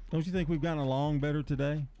 Don't you think we've gotten along better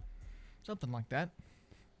today? Something like that.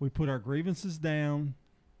 We put our grievances down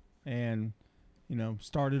and,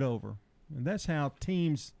 started over. And that's how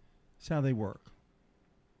teams, that's how they work.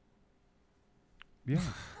 Yeah.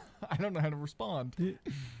 I don't know how to respond.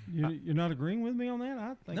 You're not agreeing with me on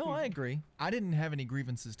that? I agree. I didn't have any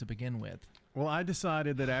grievances to begin with. Well, I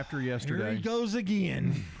decided that after yesterday... Here he goes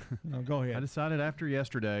again. No, go ahead. I decided after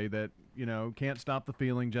yesterday that, Can't Stop the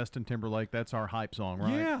Feeling, Justin Timberlake, that's our hype song,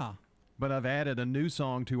 right? Yeah. But I've added a new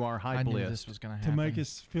song to our hype list. I knew this was going to happen. To make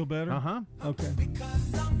us feel better? Uh-huh. Okay.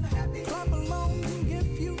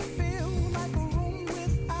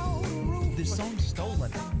 This song's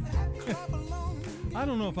stolen. I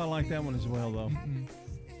don't know if I like that one as well, though.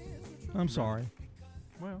 I'm sorry.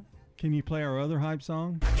 Well, can you play our other hype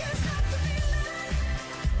song?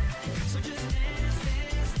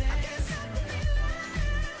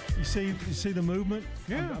 You see the movement?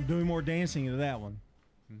 Yeah. I'm doing more dancing to that one.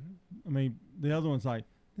 Mm-hmm. I mean, the other one's like,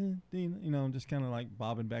 just kind of like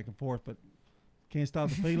bobbing back and forth, but can't stop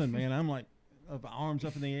the feeling, man. I'm like, arms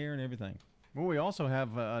up in the air and everything. Well, we also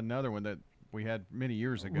have another one that we had many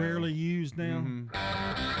years ago. Rarely used now. Mm-hmm.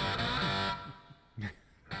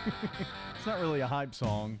 It's not really a hype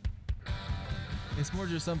song. It's more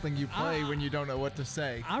just something you play when you don't know what to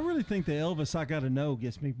say. I really think the Elvis I Gotta Know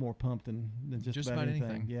gets me more pumped than just about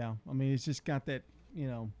anything. Yeah. I mean, it's just got that,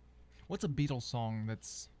 What's a Beatles song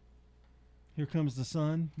that's... Here Comes the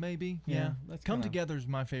Sun? Maybe, yeah. Come Together's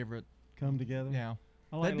my favorite. Come Together? Yeah.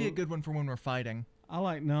 That'd be a good one for when we're fighting.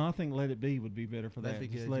 I think Let It Be would be better for that. That'd be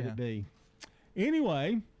just good, Let It Be.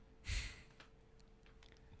 Anyway...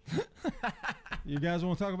 You guys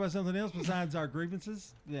want to talk about something else besides our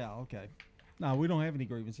grievances? Yeah, okay. No, we don't have any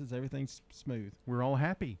grievances. Everything's smooth. We're all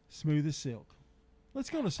happy. Smooth as silk. Let's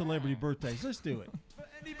go to celebrity birthdays. Let's do it. For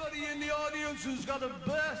anybody in the audience who's got a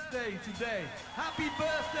birthday today, happy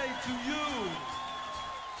birthday to you.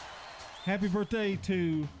 Happy birthday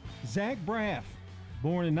to Zach Braff,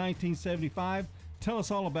 born in 1975. Tell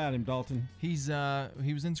us all about him, Dalton. He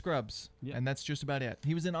was in Scrubs, and that's just about it.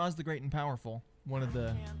 He was in Oz the Great and Powerful, one of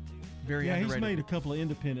the Very Yeah, underrated. he's made a couple of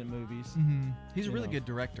independent movies. He's a really good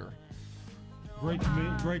director. Great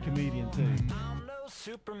comedian, too. I'm no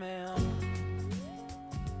Superman.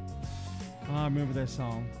 Oh, I remember that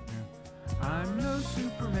song. I'm no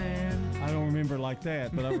Superman. I don't remember it like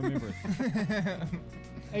that, but I remember it.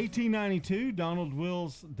 1892, Donald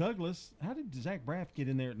Wills Douglas. How did Zach Braff get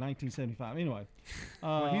in there at 1975? Anyway.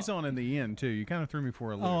 Well, he's on in the end, too. You kind of threw me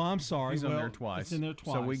for a loop. Oh, I'm sorry. He's on there twice. It's in there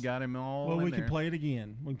twice. So we got him all Well, in we there. can play it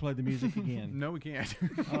again. We can play the music again. No, we can't.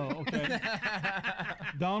 Oh, okay.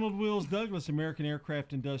 Donald Wills Douglas, American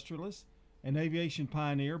aircraft industrialist and aviation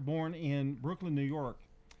pioneer, born in Brooklyn, New York.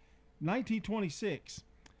 1926.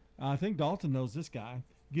 I think Dalton knows this guy.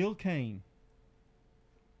 Gil Kane.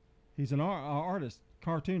 He's an artist,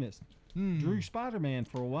 cartoonist. Drew Spider-Man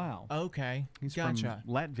for a while. Okay. He's Gotcha.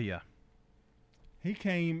 from Latvia. He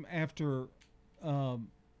came after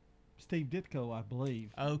Steve Ditko, I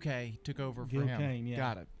believe. Okay. Took over for Gil him. Kane, yeah.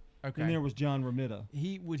 Got it. Okay. And there was John Romita.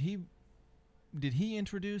 Did he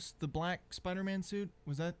introduce the black Spider-Man suit?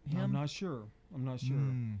 Was that him? I'm not sure.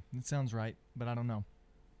 It sounds right, but I don't know.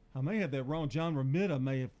 I may have that wrong. John Romita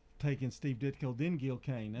may have taken Steve Ditko, then Gil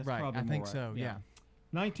Kane. That's Right, probably I think more so, yeah.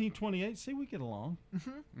 1928. See, we get along.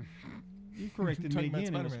 You corrected me Talking about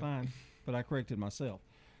again. It was Spider-Man. fine, but I corrected myself.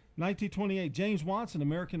 1928. James Watson,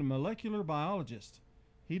 American molecular biologist.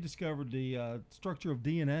 He discovered the structure of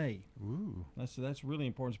DNA. Ooh, that's really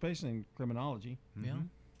important, especially in criminology. Yeah.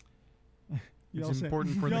 It's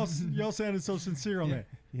important for y'all sounded so sincere on that.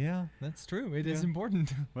 Yeah, that's true. It is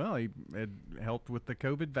important. Well, it helped with the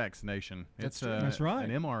COVID vaccination. That's It's true. That's right.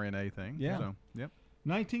 An mRNA thing. Yeah. So, yep.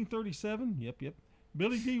 1937. Yep.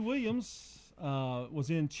 Billy D. Williams was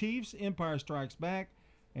in Chiefs, Empire Strikes Back,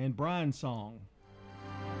 and Brian's Song.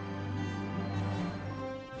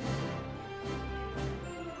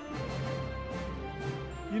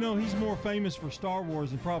 You know, he's more famous for Star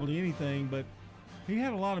Wars than probably anything, but he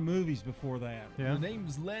had a lot of movies before that. The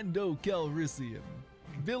name's Lando Calrissian.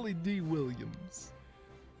 Billy D. Williams.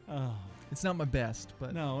 It's not my best,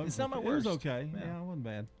 but no, it's not my okay. worst. It was okay. Yeah, it wasn't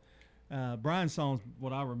bad. Brian's Song's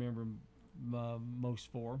what I remember him most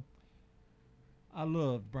for. I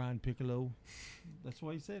love Brian Piccolo. That's the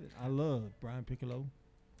way he said it. I love Brian Piccolo.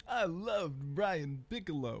 I loved Brian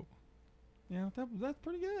Piccolo. Yeah, that's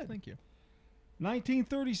pretty good. Thank you.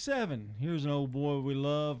 1937. Here's an old boy we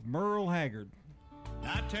love, Merle Haggard.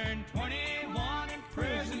 I turned 21 in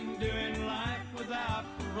prison, doing life without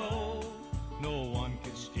parole. No one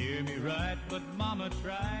could steer me right, but Mama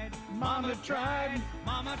tried. Mama tried.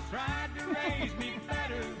 Mama tried to raise me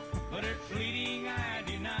better, but her pleading I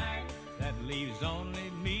denied. That leaves only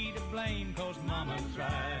me to blame, 'cause Mama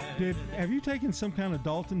tried. Have you taken some kind of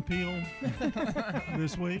Dalton peel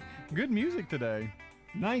this week? Good music today.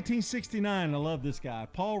 1969. I love this guy,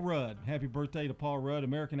 Paul Rudd. Happy birthday to Paul Rudd,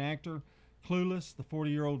 American actor. Clueless, The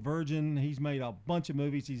 40-Year-Old Virgin. He's made a bunch of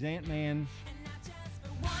movies. He's Ant-Man.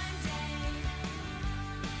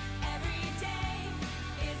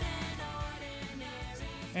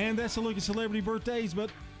 And that's a look at celebrity birthdays, but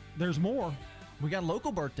there's more. We got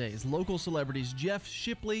local birthdays, local celebrities: Jeff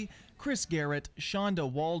Shipley, Chris Garrett,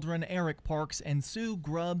 Shonda Waldron, Eric Parks, and Sue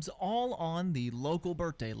Grubbs, all on the local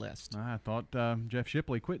birthday list. I thought Jeff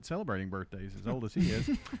Shipley quit celebrating birthdays, as old as he is.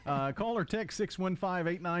 Call or text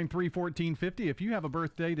 615-893-1450. If you have a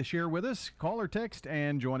birthday to share with us, call or text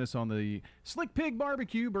and join us on the Slick Pig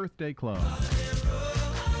Barbecue Birthday Club.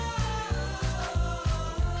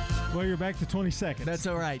 Well, you're back to 20 seconds. That's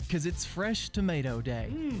all right, because it's Fresh Tomato Day.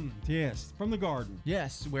 Yes, from the garden.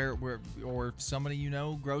 Yes, where or if somebody you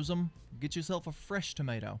know grows them, get yourself a fresh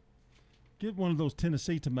tomato. Get one of those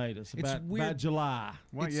Tennessee tomatoes about July.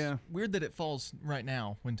 Well, it's weird that it falls right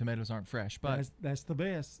now when tomatoes aren't fresh, but that's the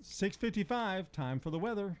best. 6:55, time for the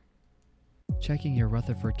weather. Checking your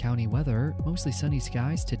Rutherford County weather, mostly sunny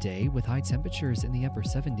skies today with high temperatures in the upper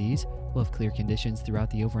 70s. We'll have clear conditions throughout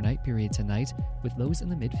the overnight period tonight with lows in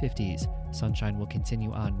the mid-50s. Sunshine will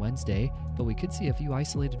continue on Wednesday, but we could see a few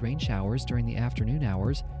isolated rain showers during the afternoon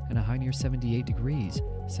hours and a high near 78 degrees.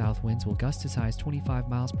 South winds will gust as high as 25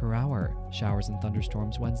 miles per hour. Showers and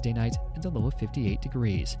thunderstorms Wednesday night and a low of 58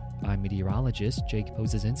 degrees. I'm meteorologist Jake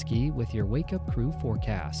Pozazinski with your Wake Up Crew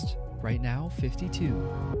forecast. Right now,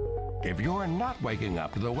 52. If you're not waking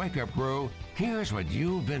up to the Wake Up Crew, here's what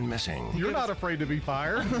you've been missing. You're not afraid to be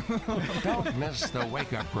fired. Don't miss the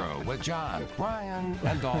Wake Up Crew with John, Brian,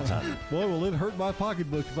 and Dalton. Boy, will it hurt my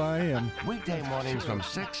pocketbook if I am. Weekday mornings from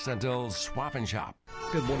 6 until Swap and Shop.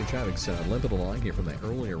 Good morning, traffic's limping along here from the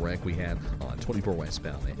earlier wreck we had on 24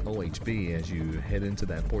 westbound at OHB as you head into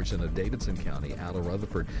that portion of Davidson County out of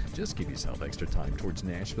Rutherford. Just give yourself extra time towards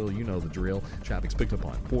Nashville. You know the drill. Traffic's picked up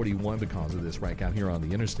on 41 because of this wreck out here on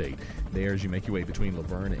the interstate. There as you make your way between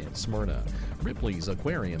Laverne and Smyrna. Ripley's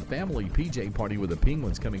Aquarium Family PJ Party with the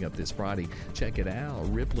Penguins coming up this Friday. Check it out,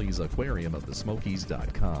 Ripley's Aquarium of the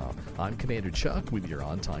Smokies.com. I'm Commander Chuck with your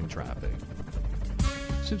on-time traffic.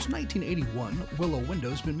 Since 1981, Willow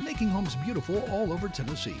Window's been making homes beautiful all over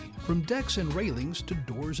Tennessee, from decks and railings to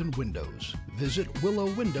doors and windows. Visit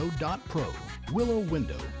willowwindow.pro. Willow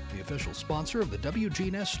Window, the official sponsor of the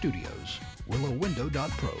WGNS studios.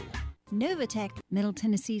 willowwindow.pro. Novatech, Middle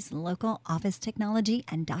Tennessee's local office technology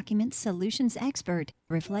and document solutions expert,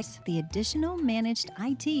 reflects the additional managed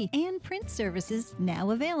IT and print services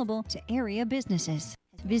now available to area businesses.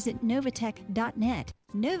 Visit Novatech.net.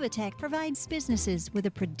 Novatech provides businesses with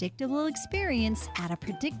a predictable experience at a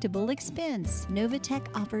predictable expense. Novatech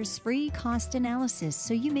offers free cost analysis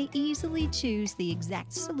so you may easily choose the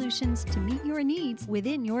exact solutions to meet your needs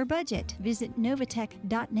within your budget. Visit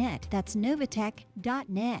Novatech.net. That's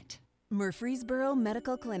Novatech.net. Murfreesboro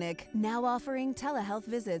Medical Clinic, now offering telehealth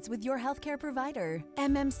visits with your healthcare provider.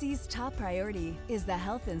 MMC's top priority is the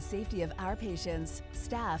health and safety of our patients,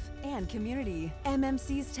 staff, and community.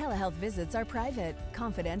 MMC's telehealth visits are private,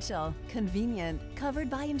 confidential, convenient, covered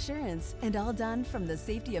by insurance, and all done from the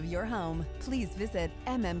safety of your home. Please visit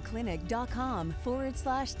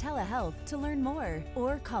mmclinic.com/telehealth to learn more,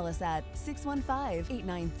 or call us at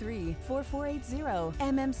 615-893-4480.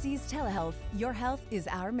 MMC's Telehealth, your health is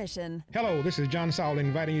our mission. Hello, this is John Saul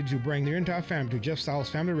inviting you to bring your entire family to Jeff Saul's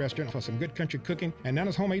Family Restaurant for some good country cooking and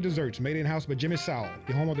Nana's homemade desserts made in-house by Jimmy Saul,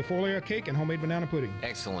 the home of the 4-layer cake and homemade banana pudding.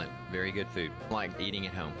 Excellent. Very good food. Like eating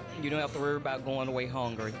at home. You don't have to worry about going away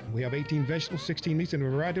hungry. We have 18 vegetables, 16 meats, and a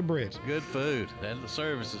variety of breads. Good food, and the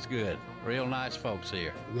service is good. Real nice folks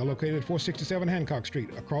here. We are located at 467 Hancock Street,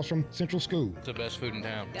 across from Central School. It's the best food in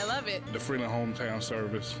town. I love it. The Freeland Hometown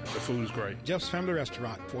Service. The food is great. Jeff's Family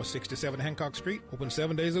Restaurant, 467 Hancock Street, open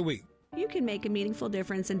 7 days a week. You can make a meaningful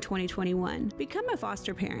difference in 2021. Become a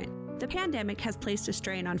foster parent. The pandemic has placed a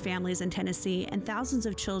strain on families in Tennessee, and thousands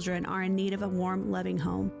of children are in need of a warm, loving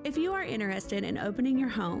home. If you are interested in opening your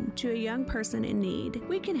home to a young person in need,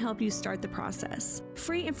 we can help you start the process.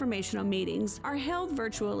 Free informational meetings are held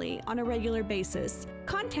virtually on a regular basis.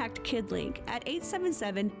 Contact KidLink at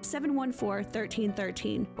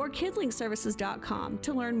 877-714-1313 or kidlinkservices.com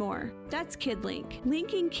to learn more. That's KidLink,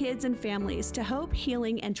 linking kids and families to hope,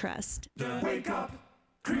 healing, and trust. The Wake Up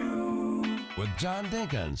Crew with John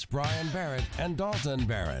Dinkins, Brian Barrett, and Dalton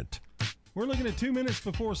Barrett. We're looking at 2 minutes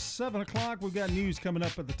before 7 o'clock. We've got news coming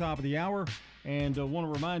up at the top of the hour, and want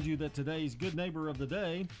to remind you that today's Good Neighbor of the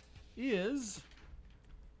Day is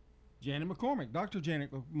Janet McCormick, Dr.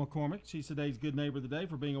 Janet McCormick. She's today's Good Neighbor of the Day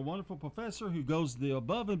for being a wonderful professor who goes the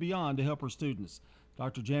above and beyond to help her students.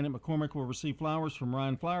 Dr. Janet McCormick will receive flowers from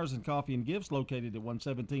Ryan Flowers and Coffee and Gifts, located at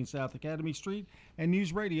 117 South Academy Street, and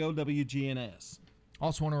News Radio WGNS.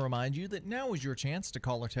 Also want to remind you that now is your chance to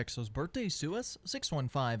call or text those birthdays to us.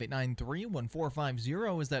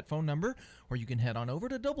 615-893-1450 is that phone number, or you can head on over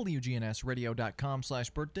to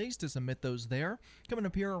WGNSradio.com/birthdays to submit those there. Coming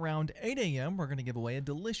up here around 8 a.m., we're going to give away a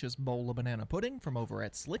delicious bowl of banana pudding from over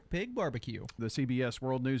at Slick Pig Barbecue. The CBS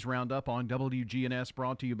World News Roundup on WGNS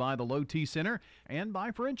brought to you by the Low T Center and by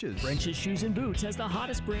French's. French's Shoes and Boots has the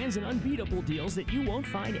hottest brands and unbeatable deals that you won't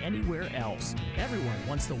find anywhere else. Everyone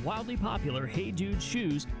wants the wildly popular Hey Dude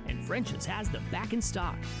shoes, and French's has them back in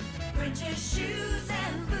stock. French's Shoes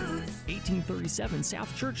and Boots. 1837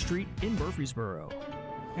 South Church Street in Murfreesboro.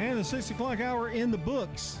 And the 6 o'clock hour in the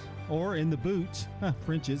books, or in the boots,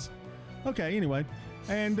 French's. Okay, anyway.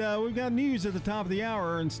 And we've got news at the top of the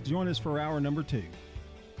hour, and join us for hour number 2.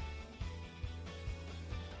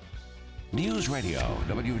 News Radio,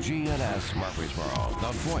 WGNS Murfreesboro,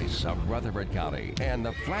 the voice of Rutherford County, and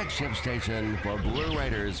the flagship station for Blue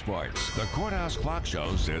Raiders sports. The Courthouse Clock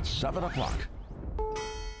shows it's 7 o'clock.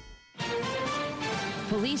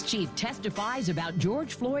 Police chief testifies about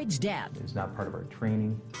George Floyd's death. It's not part of our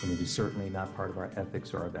training, and it is certainly not part of our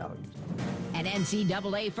ethics or our values. And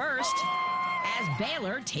NCAA first, as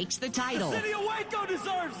Baylor takes the title. The city of Waco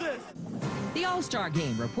deserves this! The All-Star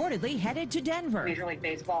game reportedly headed to Denver. Major League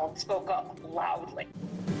Baseball spoke up loudly.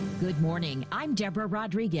 Good morning. I'm Deborah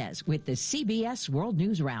Rodriguez with the CBS World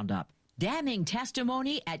News Roundup. Damning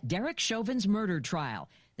testimony at Derek Chauvin's murder trial.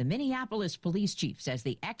 The Minneapolis police chief says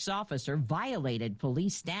the ex-officer violated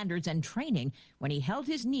police standards and training when he held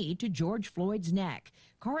his knee to George Floyd's neck.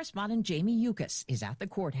 Correspondent Jamie Yukas is at the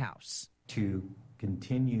courthouse. To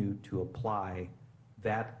continue to apply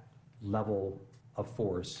that level of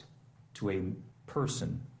force to a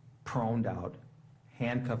person proned out,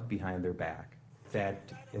 handcuffed behind their back,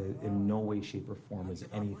 that in no way, shape, or form is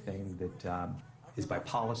anything that is by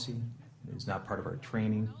policy, is not part of our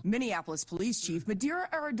training. Minneapolis Police Chief Madeira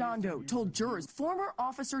Arredondo told jurors former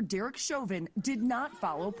officer Derek Chauvin did not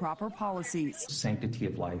follow proper policies. Sanctity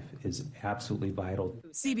of life is absolutely vital.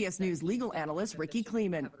 CBS News legal analyst Ricky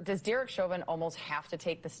Kleeman. Does Derek Chauvin almost have to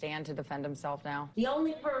take the stand to defend himself now? The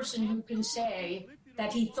only person who can say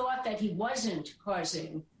that he thought that he wasn't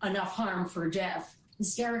causing enough harm for death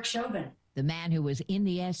is Derek Chauvin. The man who was in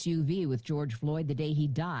the SUV with George Floyd the day he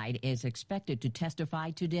died is expected to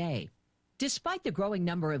testify today. Despite the growing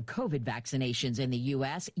number of COVID vaccinations in the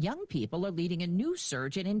U.S., young people are leading a new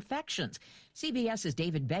surge in infections. CBS's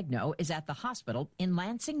David Begnaud is at the hospital in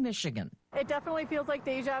Lansing, Michigan. It definitely feels like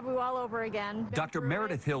deja vu all over again. Dr.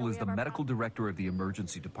 Meredith Hill is the medical director of the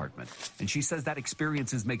emergency department, and she says that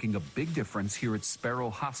experience is making a big difference here at Sparrow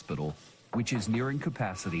Hospital, which is nearing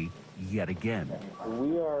capacity yet again.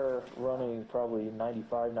 We are running probably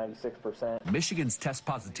 95, 96%. Michigan's test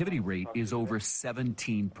positivity rate is over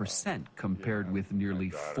 17% compared with nearly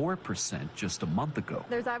 4% just a month ago.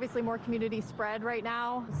 There's obviously more community spread right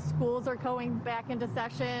now. Schools are going back into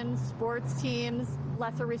session, sports teams,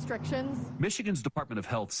 lesser restrictions. Michigan's Department of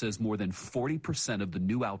Health says more than 40% of the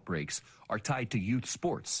new outbreaks are tied to youth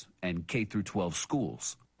sports and K-12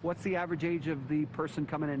 schools. What's the average age of the person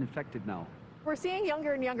coming in infected now? We're seeing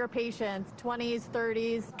younger and younger patients, 20s,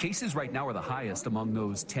 30s. Cases right now are the highest among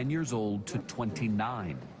those 10 years old to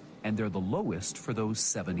 29, and they're the lowest for those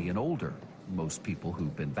 70 and older, most people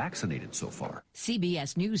who've been vaccinated so far.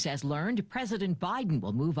 CBS News has learned President Biden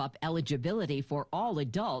will move up eligibility for all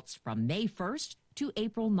adults from May 1st to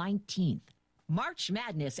April 19th. March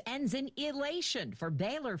Madness ends in elation for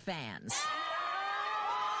Baylor fans.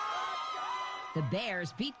 The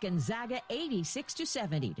Bears beat Gonzaga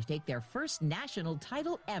 86-70 to take their first national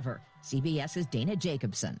title ever. CBS's Dana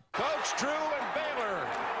Jacobson. Coach Drew and Baylor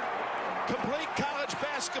complete college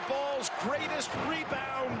basketball's greatest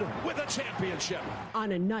rebound with a championship.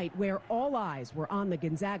 On a night where all eyes were on the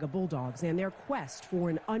Gonzaga Bulldogs and their quest for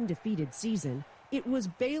an undefeated season, it was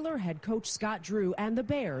Baylor head coach Scott Drew and the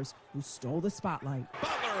Bears who stole the spotlight.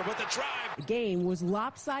 Butler with the drive. The game was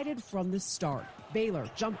lopsided from the start. Baylor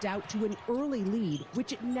jumped out to an early lead,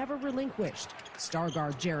 which it never relinquished. Star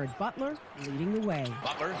guard Jared Butler leading the way.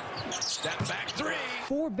 Butler, step back three.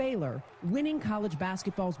 For Baylor, winning college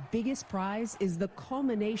basketball's biggest prize is the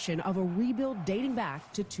culmination of a rebuild dating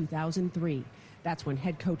back to 2003. That's when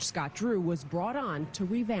head coach Scott Drew was brought on to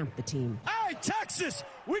revamp the team. Hey, Texas,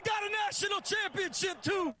 we got a national championship,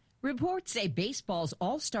 too. Reports say baseball's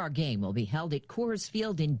All-Star game will be held at Coors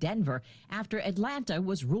Field in Denver after Atlanta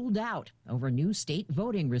was ruled out over new state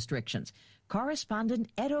voting restrictions. Correspondent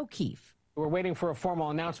Ed O'Keefe. We're waiting for a formal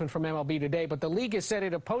announcement from MLB today, but the league has said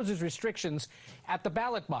it opposes restrictions at the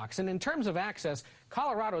ballot box. And in terms of access,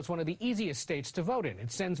 Colorado is one of the easiest states to vote in. It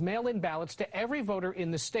sends mail-in ballots to every voter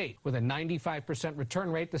in the state. With a 95% return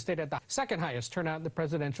rate, the state had the second highest turnout in the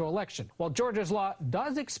presidential election. While Georgia's law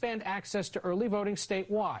does expand access to early voting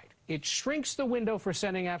statewide, it shrinks the window for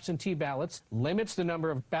sending absentee ballots, limits the number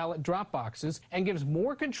of ballot drop boxes, and gives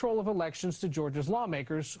more control of elections to Georgia's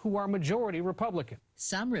lawmakers, who are majority Republican.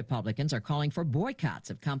 Some Republicans are calling for boycotts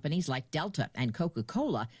of companies like Delta and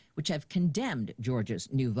Coca-Cola, which have condemned Georgia's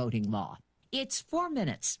new voting law. It's 4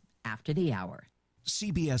 minutes after the hour.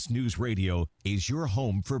 CBS News Radio is your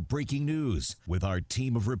home for breaking news. With our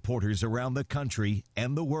team of reporters around the country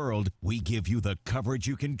and the world, we give you the coverage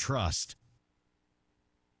you can trust.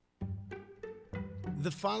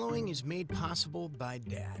 The following is made possible by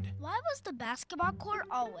Dad. Why was the basketball court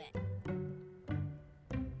all wet?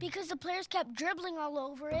 Because the players kept dribbling all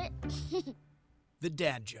over it. The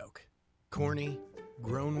dad joke. Corny,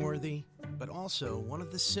 grown-worthy, but also one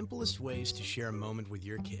of the simplest ways to share a moment with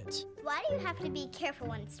your kids. Why do you have to be careful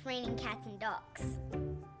when it's raining cats and dogs?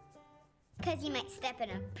 Because you might step in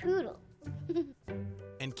a poodle.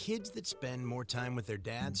 And kids that spend more time with their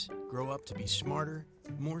dads grow up to be smarter,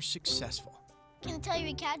 more successful. Can I tell you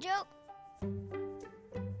a cat joke?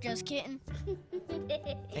 Just kidding.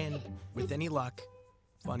 And, with any luck,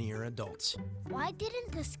 funnier adults. Why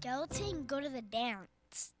didn't the skeleton go to the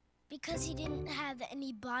dance? Because he didn't have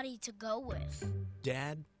anybody to go with.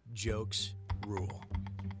 Dad jokes rule.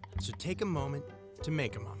 So take a moment to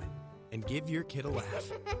make a moment and give your kid a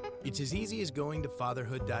laugh. It's as easy as going to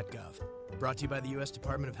fatherhood.gov. Brought to you by the U.S.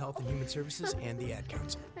 Department of Health and Human Services and the Ad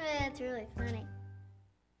Council. That's really funny.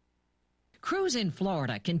 Crews in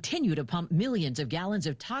Florida continue to pump millions of gallons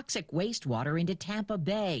of toxic wastewater into Tampa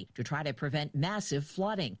Bay to try to prevent massive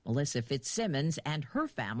flooding. Melissa Fitzsimmons and her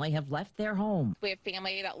family have left their home. We have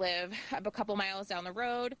family that live a couple miles down the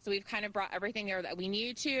road, so we've kind of brought everything there that we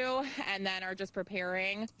need to, and then are just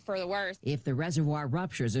preparing for the worst. If the reservoir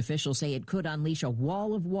ruptures, officials say it could unleash a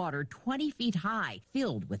wall of water 20 feet high,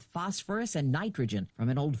 filled with phosphorus and nitrogen from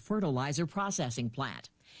an old fertilizer processing plant.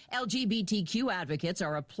 LGBTQ advocates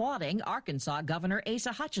are applauding Arkansas Governor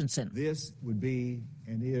Asa Hutchinson. This would be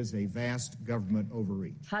and is a vast government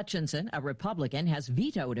overreach. Hutchinson, a Republican, has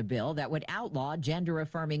vetoed a bill that would outlaw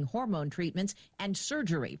gender-affirming hormone treatments and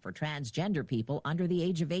surgery for transgender people under the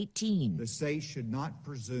age of 18. The state should not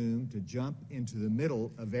presume to jump into the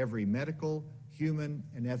middle of every medical, human,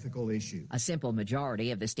 and ethical issue. A simple majority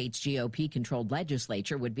of the state's GOP-controlled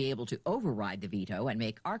legislature would be able to override the veto and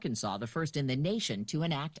make Arkansas the first in the nation to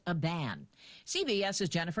enact a ban. CBS's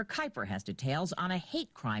Jennifer Kuiper has details on a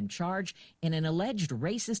hate crime charge in an alleged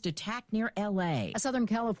racist attack near L.A. A Southern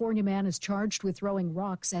California man is charged with throwing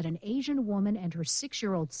rocks at an Asian woman and her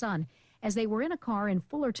 6-year-old son as they were in a car in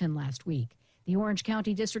Fullerton last week. The Orange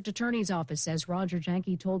County District Attorney's Office says Roger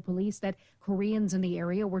Janke told police that Koreans in the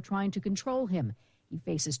area were trying to control him. He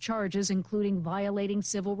faces charges including violating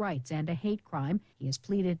civil rights and a hate crime. He has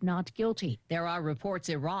pleaded not guilty. There are reports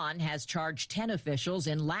Iran has charged 10 officials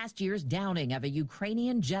in last year's downing of a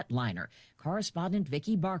Ukrainian jetliner. Correspondent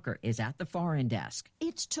Vicki Barker is at the foreign desk.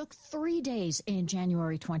 It took 3 days in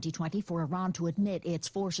January 2020 for Iran to admit its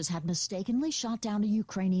forces had mistakenly shot down a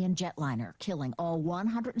Ukrainian jetliner, killing all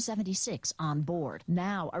 176 on board.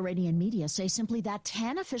 Now, Iranian media say simply that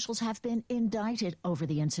 10 officials have been indicted over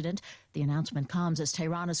the incident. The announcement comes as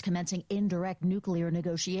Tehran is commencing indirect nuclear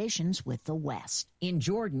negotiations with the West. In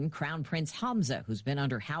Jordan, Crown Prince Hamza, who's been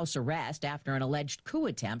under house arrest after an alleged coup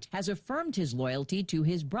attempt, has affirmed his loyalty to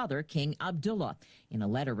his brother, King Abdullah. In a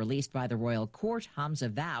letter released by the royal court, Hamza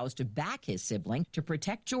vows to back his sibling to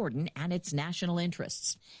protect Jordan and its national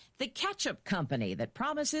interests. The ketchup company that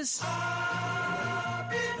promises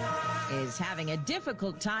is having a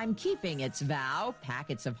difficult time keeping its vow.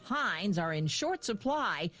 Packets of Heinz are in short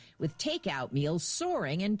supply, with takeout meals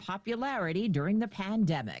soaring in popularity during the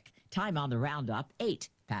pandemic. Time on the roundup, 8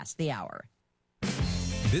 past the hour.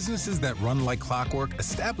 Businesses that run like clockwork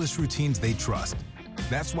establish routines they trust.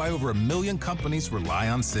 That's why over 1 million companies rely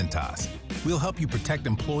on Cintas. We'll help you protect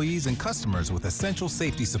employees and customers with essential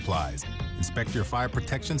safety supplies, inspect your fire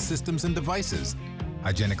protection systems and devices,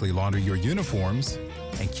 hygienically launder your uniforms,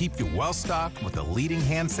 and keep you well-stocked with the leading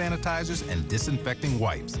hand sanitizers and disinfecting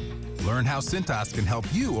wipes. Learn how Cintas can help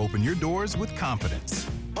you open your doors with confidence.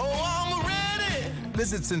 Oh, I'm ready!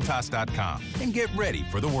 Visit Cintas.com and get ready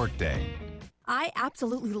for the workday. I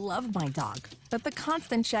absolutely love my dog, but the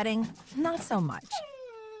constant shedding, not so much.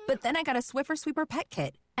 But then I got a Swiffer Sweeper Pet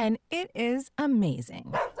Kit, and it is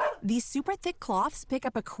amazing. These super thick cloths pick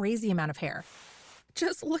up a crazy amount of hair.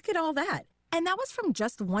 Just look at all that. And that was from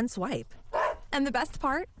just one swipe. And the best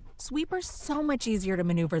part? Sweeper's so much easier to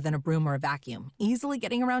maneuver than a broom or a vacuum, easily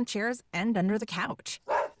getting around chairs and under the couch.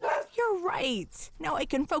 You're right. Now I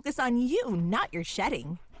can focus on you, not your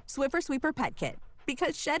shedding. Swiffer Sweeper Pet Kit,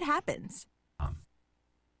 because shed happens.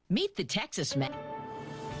 Meet the Texas man.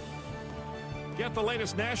 Get the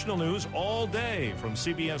latest national news all day from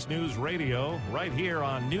CBS News Radio, right here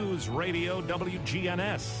on News Radio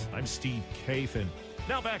WGNS. I'm Steve Kathan.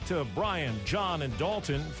 Now back to Brian, John, and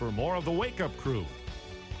Dalton for more of the Wake Up Crew.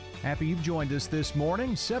 Happy you've joined us this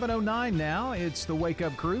morning. 7:09 now. It's the Wake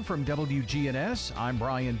Up Crew from WGNS. I'm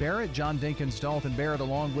Brian Barrett. John Dinkins, Dalton Barrett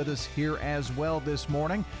along with us here as well this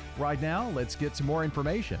morning. Right now, let's get some more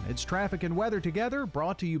information. It's traffic and weather together,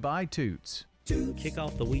 brought to you by Toots. Kick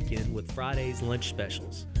off the weekend with Friday's lunch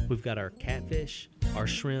specials. We've got our catfish, our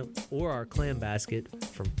shrimp, or our clam basket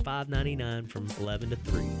from $5.99 from 11 to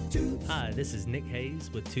 3. Hi, this is Nick Hayes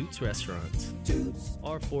with Toots Restaurants.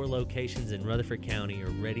 Our 4 locations in Rutherford County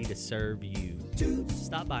are ready to serve you.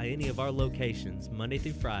 Stop by any of our locations Monday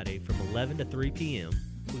through Friday from 11 to 3 p.m.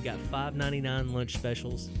 We've got $5.99 lunch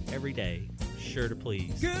specials every day, sure to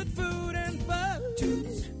please. Good food and fun.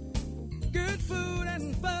 Toots. Good food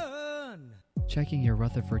and fun. Checking your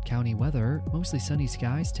Rutherford County weather, mostly sunny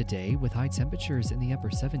skies today with high temperatures in the upper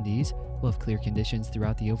 70s. We'll have clear conditions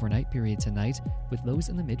throughout the overnight period tonight with lows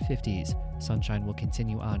in the mid-50s. Sunshine will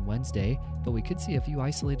continue on Wednesday, but we could see a few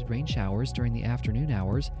isolated rain showers during the afternoon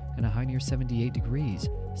hours and a high near 78 degrees.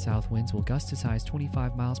 South winds will gust as high as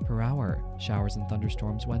 25 miles per hour. Showers and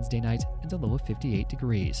thunderstorms Wednesday night and a low of 58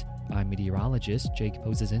 degrees. I'm meteorologist Jake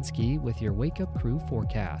Pozazinski with your Wake Up Crew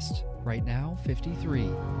forecast. Right now, 53.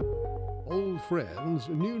 Old friends,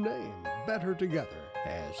 new name, better together.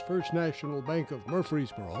 As First National Bank of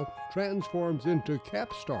Murfreesboro transforms into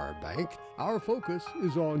Capstar Bank, our focus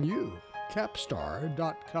is on you.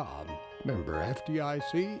 Capstar.com. Member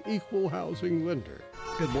FDIC, Equal Housing Lender.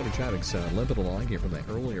 Good morning. Traffic's limited along here from the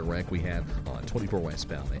earlier wreck we had on 24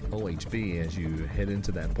 westbound at OHB as you head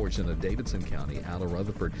into that portion of Davidson County out of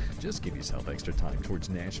Rutherford. Just give yourself extra time towards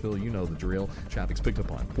Nashville. You know the drill. Traffic's picked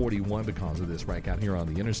up on 41 because of this wreck out here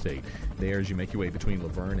on the interstate. There as you make your way between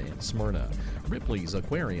Laverne and Smyrna. Ripley's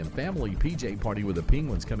Aquarium Family PJ Party with the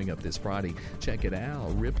Penguins coming up this Friday. Check it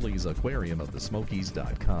out. Ripley's Aquarium of the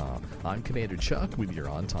Smokies.com. I'm Commander Chuck with your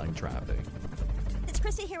on-time traffic. It's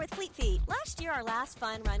Chrissy here with Fleet Feet. Last year, our last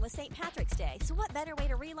fun run was St. Patrick's Day, so what better way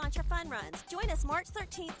to relaunch our fun runs? Join us March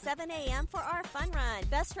 13th, 7 a.m. for our fun run.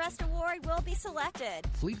 Best Dressed Award will be selected.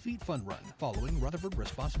 Fleet Feet Fun Run, following Rutherford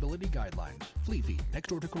Responsibility Guidelines. Fleet Feet, next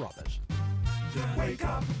door to Carrabba's. The Wake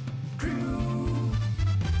Up Crew.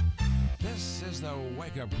 This is the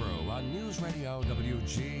Wake Up Crew on News Radio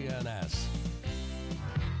WGNS.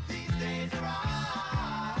 These days are all.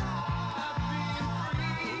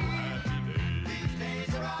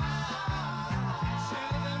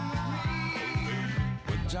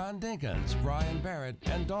 John Dinkins, Brian Barrett,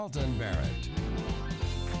 and Dalton Barrett.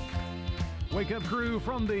 Wake Up Crew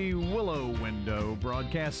from the Willow Window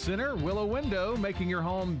Broadcast Center. Willow Window, making your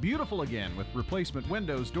home beautiful again with replacement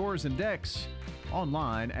windows, doors, and decks.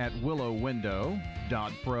 Online at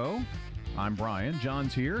willowwindow.pro. I'm Brian.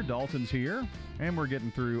 John's here. Dalton's here. And we're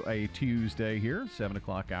getting through a Tuesday here. 7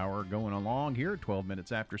 o'clock hour going along here. 12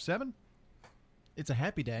 minutes after 7. It's a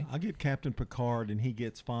happy day. I get Captain Picard and he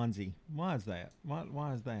gets Fonzie. Why is that?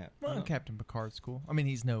 Why is that? Well, Captain Picard's cool. I mean,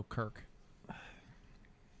 he's no Kirk.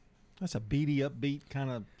 That's a beady, upbeat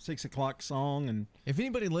kind of 6 o'clock song. And if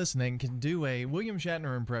anybody listening can do a William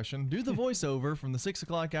Shatner impression, do the voiceover from the 6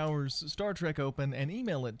 o'clock hours Star Trek Open and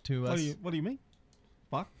email it to us. What do you mean?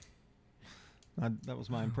 Spock? That was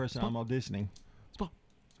my impression. Spock. I'm auditioning.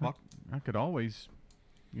 Spock. I could always,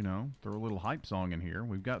 throw a little hype song in here.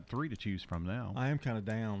 We've got 3 to choose from now. I am kind of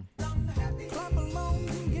down.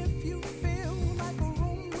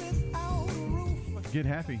 Get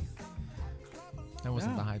happy. That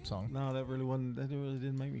wasn't the hype song. No, that really wasn't. That really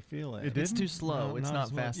didn't make me feel that. It's too slow. It's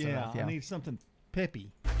not fast enough. I need something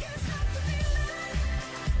peppy.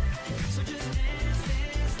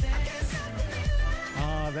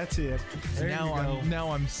 That's it. Now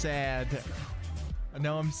I'm sad.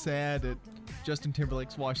 Now I'm sad at Justin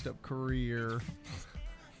Timberlake's washed up career.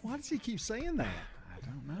 Why does he keep saying that? I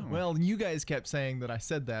don't know. Well, you guys kept saying that I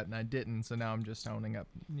said that and I didn't, so now I'm just owning up.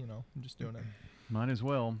 I'm just doing it. Might as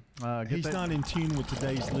well. He's not in tune with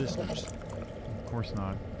today's listeners. Of course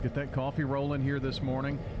not. Get that coffee rolling here this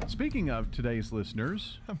morning. Speaking of today's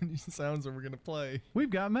listeners, how many sounds are we going to play? We've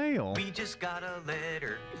got mail. We just got a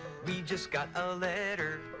letter. We just got a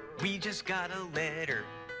letter. We just got a letter.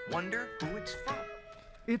 Wonder who it's from.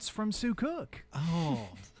 It's from Sue Cook. Oh.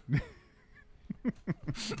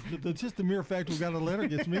 Just the mere fact we got a letter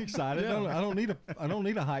gets me excited. Yeah. I don't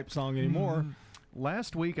need a hype song anymore.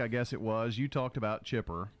 Last week, I guess it was, you talked about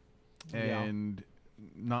Chipper and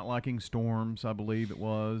not liking storms, I believe it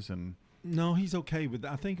was, and no, he's okay with.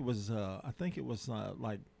 I think it was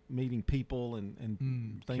like meeting people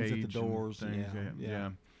and things at the doors. Things,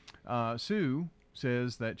 yeah. Sue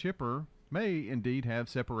says that Chipper may indeed have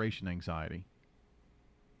separation anxiety.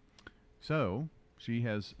 So she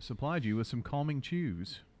has supplied you with some calming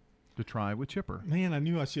chews to try with Chipper. Man, I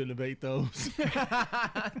knew I shouldn't have ate those.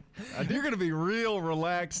 You're going to be real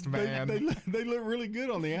relaxed, man. They look really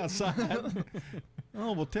good on the outside.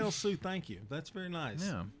 Oh, well, tell Sue thank you. That's very nice.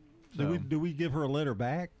 Yeah. Do we give her a letter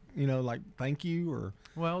back? Like thank you, or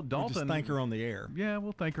Dalton just thank her on the air. Yeah,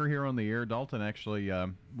 we'll thank her here on the air. Dalton actually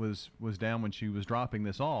was down when she was dropping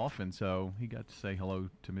this off, and so he got to say hello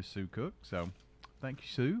to Miss Sue Cook. So, thank you,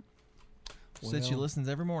 Sue. Said she listens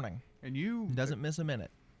every morning, and you doesn't miss a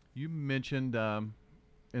minute. You mentioned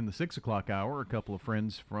in the 6 o'clock hour a couple of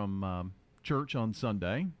friends from church on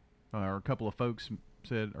Sunday, or a couple of folks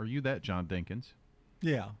said, "Are you that John Dinkins?"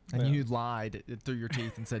 Yeah. And you lied through your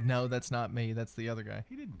teeth and said, "No, that's not me. That's the other guy."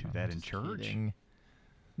 He didn't do that in church. Kidding.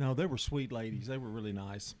 No, they were sweet ladies. They were really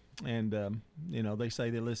nice. And, they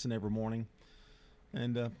say they listen every morning.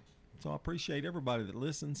 And so I appreciate everybody that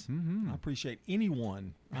listens. Mm-hmm. I appreciate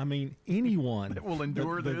anyone. I mean, anyone. that will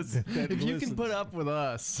endure this. If you can put up with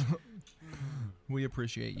us, we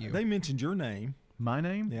appreciate you. They mentioned your name. My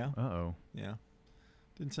name? Yeah. Uh-oh. Yeah.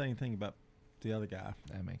 Didn't say anything about the other guy.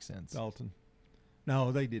 That makes sense. Dalton.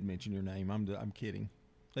 No, they did mention your name. I'm kidding.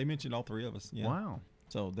 They mentioned all 3 of us. Yeah. Wow.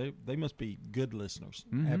 So they must be good listeners,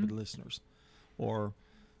 avid listeners, or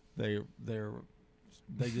they're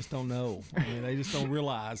they just don't know. I mean, they just don't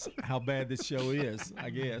realize how bad this show is, I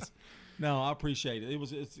guess. No, I appreciate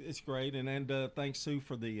it. It's great, and thanks, Sue,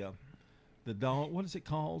 for the dawn. What is it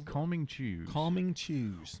called? Calming Chews. Calming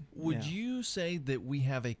Chews. Would you say that we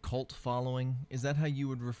have a cult following? Is that how you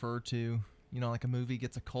would refer to, like a movie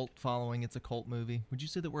gets a cult following, it's a cult movie? Would you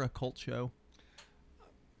say that we're a cult show?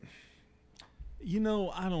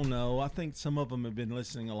 I don't know. I think some of them have been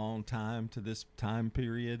listening a long time to this time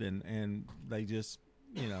period, and they just,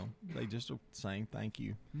 they just are saying thank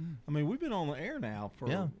you. I mean, we've been on the air now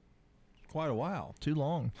for quite a while. Too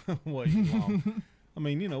long. Way too long. I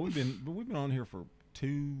mean, we've been on here for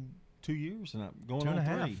two years and going on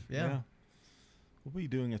 2.5. 3. Yeah. We'll be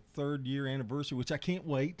doing a 3rd year anniversary, which I can't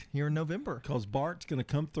wait. Here in November. Because Bart's going to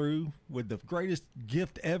come through with the greatest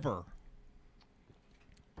gift ever.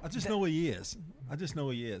 I just know he is.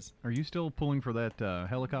 Are you still pulling for that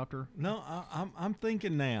helicopter? No, I'm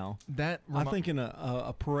thinking now. I'm thinking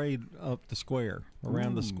a parade up the square,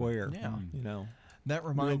 around the square. Yeah. That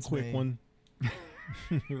reminds real quick me. one.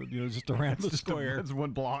 Just around the square. That's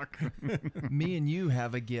one block. Me and you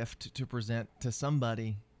have a gift to present to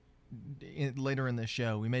somebody later in the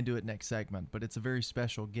show. We may do it next segment, but it's a very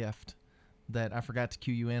special gift that I forgot to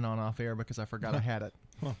cue you in on off air because I forgot I had it.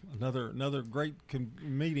 Well, another great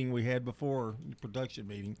meeting we had before the production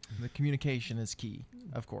meeting. The communication is key,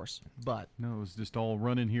 of course, but no, it was just all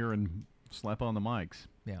run in here and slap on the mics.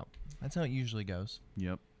 Yeah, that's how it usually goes.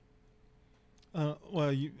 Yep.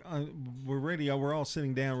 Well, we're ready. We're all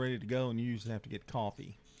sitting down, ready to go, and you usually have to get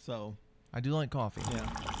coffee. So I do like coffee. Yeah.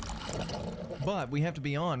 But we have to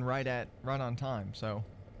be on right on time. So,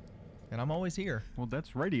 and I'm always here. Well,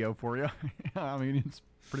 that's radio for you. I mean, it's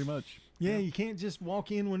pretty much. Yeah, you can't just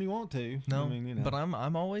walk in when you want to. No, I mean, but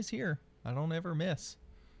I'm always here. I don't ever miss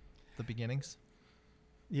the beginnings.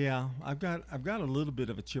 Yeah, I've got a little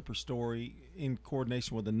bit of a chipper story in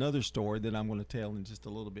coordination with another story that I'm going to tell in just a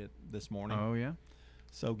little bit this morning. Oh yeah.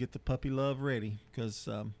 So get the puppy love ready because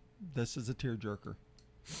this is a tearjerker.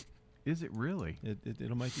 Is it really?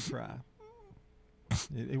 It'll make you cry.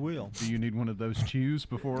 It will. Do you need one of those chews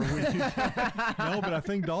before we? No, but I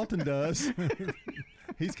think Dalton does.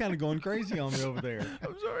 He's kind of going crazy on me over there.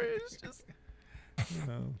 I'm sorry. It's just.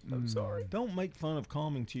 I'm sorry. Don't make fun of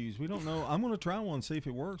calming chews. We don't know. I'm going to try one and see if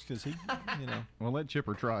it works because he. Well, let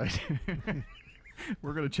Chipper try it.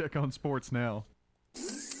 We're going to check on sports now.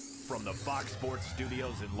 From the Fox Sports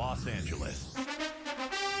Studios in Los Angeles,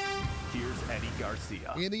 here's Eddie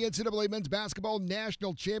Garcia. In the NCAA Men's Basketball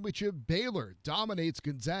National Championship, Baylor dominates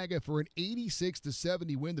Gonzaga for an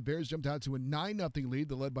 86-70 win. The Bears jumped out to a 9-0 lead.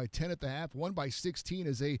 They led by 10 at the half, won by 16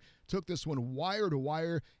 as they took this one wire to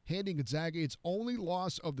wire, handing Gonzaga its only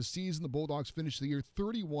loss of the season. The Bulldogs finished the year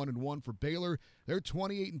 31-1 for Baylor. They're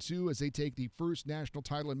 28-2 as they take the first national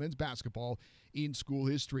title in men's basketball in school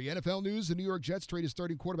history. NFL news, the New York Jets traded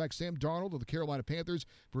starting quarterback Sam Darnold of the Carolina Panthers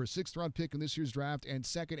for a 6th-round pick in this year's draft and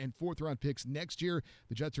 2nd and 4th-round picks next year.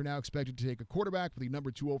 The Jets are now expected to take a quarterback with the number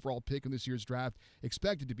 2 overall pick in this year's draft,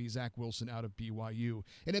 expected to be Zach Wilson out of BYU.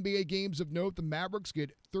 In NBA games of note, the Mavericks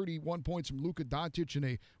get 31 points from Luka Doncic in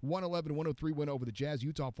a 111-103 win over the Jazz.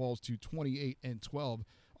 Utah falls to 28-12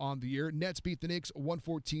 on the year. Nets beat the Knicks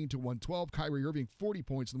 114-112. Kyrie Irving 40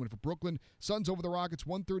 points in the win for Brooklyn. Suns over the Rockets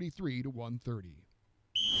 133-130.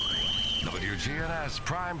 WGNS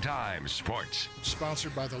Primetime Sports.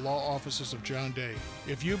 Sponsored by the law offices of John Day.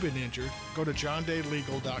 If you've been injured, go to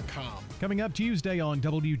johndaylegal.com. Coming up Tuesday on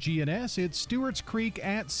WGNS, it's Stewart's Creek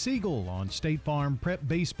at Siegel on State Farm Prep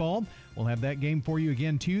Baseball. We'll have that game for you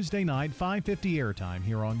again Tuesday night, 5:50 airtime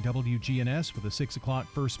here on WGNS with a 6 o'clock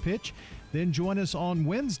first pitch. Then join us on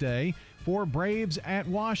Wednesday for Braves at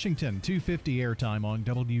Washington, 2:50 airtime on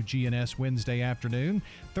WGNS Wednesday afternoon.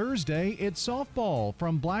 Thursday, it's softball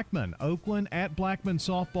from Blackman. Oakland at Blackman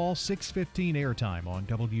softball, 6:15 airtime on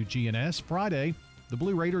WGNS. Friday, the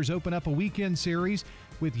Blue Raiders open up a weekend series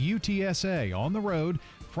with UTSA on the road,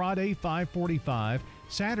 Friday, 5:45.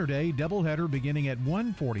 Saturday, doubleheader beginning at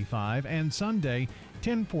 1:45, and Sunday,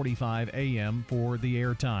 10:45 a.m. for the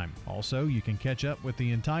airtime. Also, you can catch up with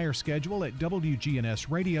the entire schedule at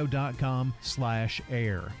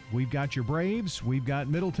WGNSradio.com/air. We've got your Braves, we've got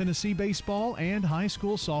Middle Tennessee baseball, and high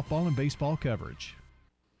school softball and baseball coverage.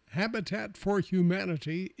 Habitat for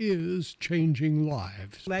Humanity is changing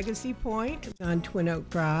lives. Legacy Point on Twin Oak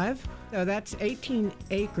Drive. So that's 18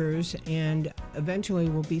 acres and eventually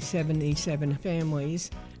will be 77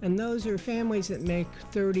 families. And those are families that make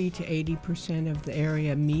 30 to 80% of the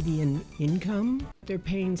area median income. They're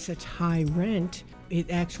paying such high rent,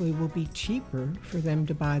 it actually will be cheaper for them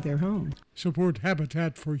to buy their home. support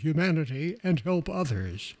Habitat for Humanity, and help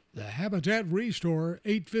others. The Habitat Restore,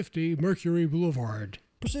 850 Mercury Boulevard.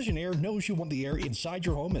 Precision Air knows you want the air inside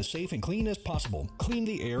your home as safe and clean as possible. Clean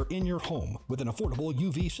the air in your home with an affordable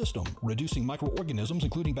UV system, reducing microorganisms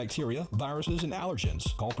including bacteria, viruses, and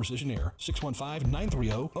allergens. Call Precision Air,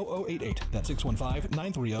 615-930-0088. That's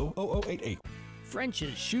 615-930-0088.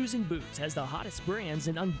 French's Shoes and Boots has the hottest brands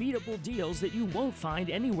and unbeatable deals that you won't find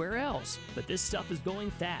anywhere else. But this stuff is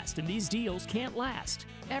going fast, and these deals can't last.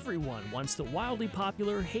 Everyone wants the wildly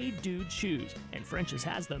popular Hey Dude shoes, and French's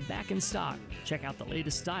has them back in stock. Check out the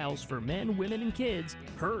latest styles for men, women, and kids.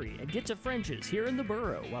 Hurry and get to French's here in the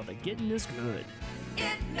borough while the getting is good.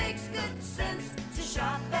 It makes good sense to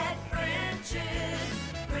shop at French's.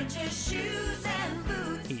 French's Shoes and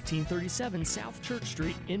Boots. 1837 South Church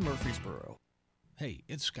Street in Murfreesboro. Hey,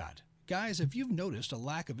 it's Scott. Guys, if you've noticed a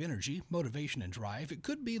lack of energy, motivation, and drive, it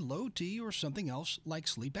could be low T or something else like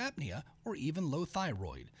sleep apnea or even low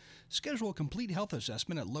thyroid. Schedule a complete health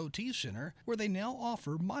assessment at Low T Center, where they now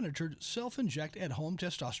offer monitored self-inject at-home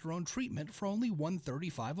testosterone treatment for only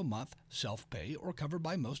 $135 a month, self-pay, or covered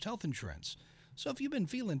by most health insurance. So if you've been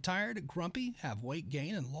feeling tired, grumpy, have weight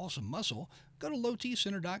gain, and loss of muscle, go to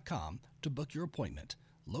lowtcenter.com to book your appointment.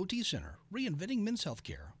 Low T Center, reinventing men's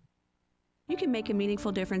healthcare. You can make a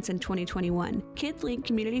meaningful difference in 2021. KidLink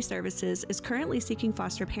Community Services is currently seeking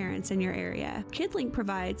foster parents in your area. KidLink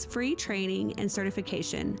provides free training and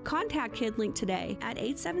certification. Contact KidLink today at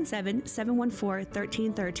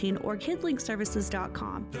 877-714-1313 or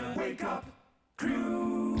kidlinkservices.com. The Wake Up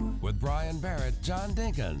Crew with Brian Barrett, John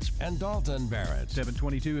Dinkins, and Dalton Barrett.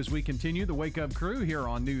 7:22 as we continue the Wake Up Crew here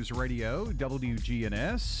on News Radio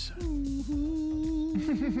WGNS.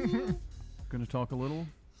 Going to talk a little.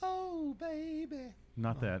 Oh, baby.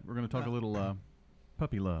 Not that. We're going to talk a little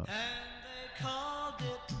puppy love. And they called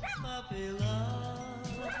it puppy love.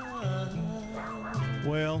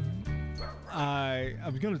 Well, I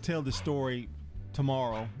was going to tell this story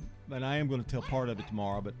tomorrow, and I am going to tell part of it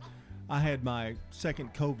tomorrow, but I had my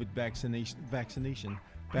second COVID vaccination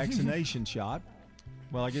shot.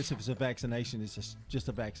 Well, I guess if it's a vaccination, it's just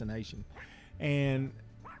a vaccination. And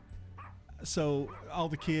so all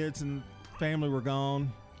the kids and family were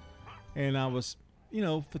gone, and I was,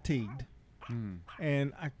 fatigued,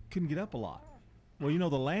 and I couldn't get up a lot. Well,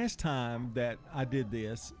 the last time that I did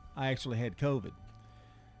this, I actually had COVID,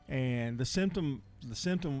 and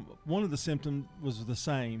one of the symptoms was the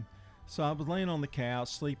same. So I was laying on the couch,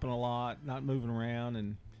 sleeping a lot, not moving around,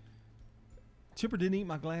 and Chipper didn't eat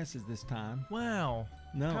my glasses this time. Wow.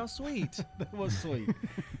 No. How sweet. That was sweet.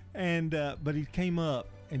 And but he came up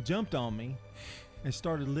and jumped on me and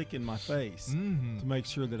started licking my face to make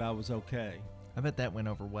sure that I was okay. I bet that went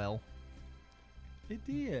over well. It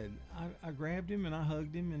did. I grabbed him and I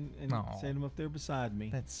hugged him and set him up there beside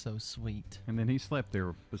me. That's so sweet. And then he slept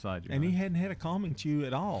there beside you. And he hadn't had a calming chew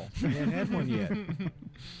at all. He hadn't had one yet.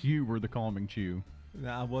 You were the calming chew.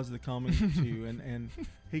 I was the calming chew, and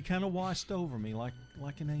he kind of washed over me like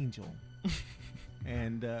an angel.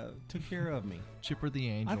 And took care of me. Chipper the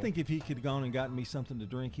angel. I think if he could have gone and gotten me something to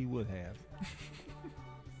drink, he would have.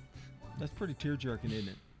 That's pretty tear-jerking, isn't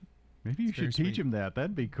it? Maybe you should teach him that.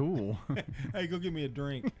 That'd be cool. Hey, go get me a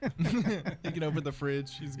drink. You can open the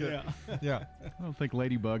fridge. He's good. Yeah. I don't think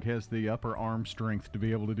Ladybug has the upper arm strength to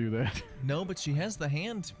be able to do that. No, but she has the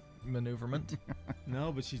hand maneuverment.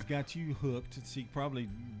 No, but she's got you hooked. She probably...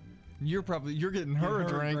 You're getting her a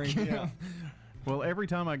drink. Yeah. Well, every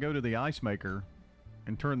time I go to the ice maker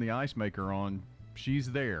and turn the ice maker on,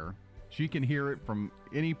 she's there. She can hear it from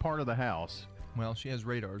any part of the house. Well, she has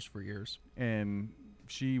radars for ears. And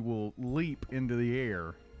she will leap into the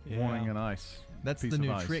air wanting an ice. That's piece the of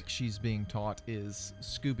new ice. trick she's being taught is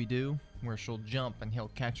Scooby-Doo, where she'll jump and he'll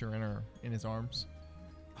catch her in his arms.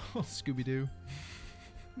 Scooby-Doo.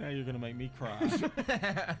 Now you're going to make me cry.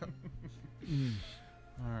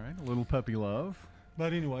 All right, a little puppy love.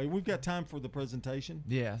 But anyway, we've got time for the presentation.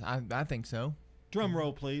 Yeah, I think so. Drum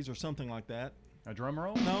roll, please, or something like that. A drum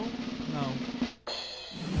roll? No.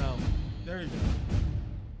 There you go.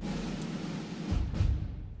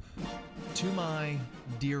 To my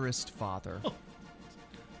dearest father.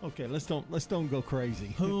 Okay, let's don't go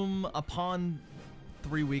crazy. Whom, upon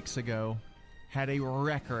 3 weeks ago, had a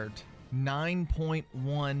record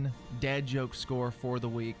 9.1 dad joke score for the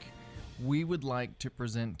week. We would like to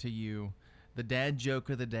present to you the dad joke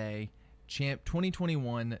of the day,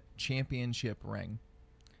 2021 championship ring.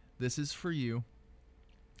 This is for you.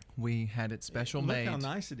 We had it special made. Look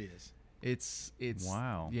how nice it is. It's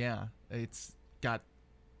wow. Yeah, it's got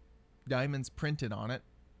diamonds printed on it.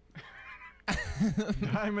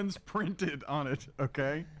 Diamonds printed on it.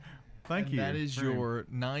 Okay. Thank And you. That is your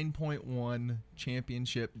 9.1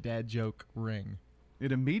 championship dad joke ring.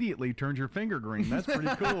 It immediately turns your finger green. That's pretty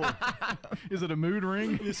cool. Is it a mood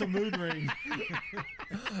ring? It's a mood ring.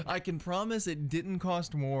 I can promise it didn't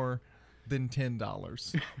cost more than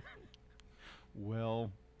 $10.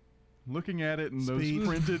 Well, looking at it and Speed.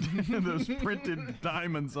 those printed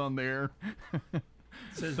diamonds on there. It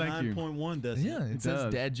says Thank you. 9.1, doesn't it? Yeah, it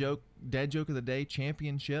says dad joke of the day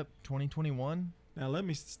championship 2021. Now, let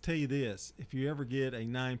me tell you this. If you ever get a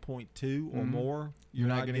 9.2 or Mhm. more, You're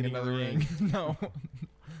not getting another ring. No.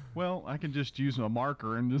 Well, I can just use a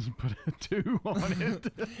marker and just put a 2 on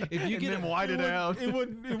it. If you and get then white it out. It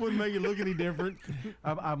wouldn't make it look any different.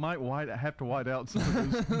 I might have to white out some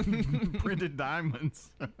of those printed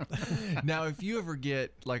diamonds. Now, if you ever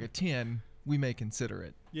get like a 10, we may consider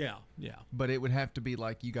it. Yeah. But it would have to be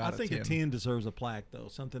like you got I think a 10 deserves a plaque, though.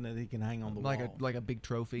 Something that he can hang on the wall. Like a big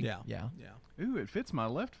trophy. Yeah. Ooh, it fits my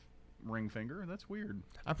left ring finger. That's weird.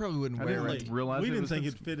 I probably wouldn't I wear didn't it. realize We it didn't was think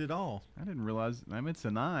this- it fit at all. I didn't realize. I mean, it's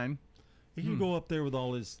a 9. He can go up there with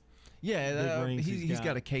all his Yeah, big rings he's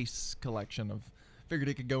got a case collection of. Figured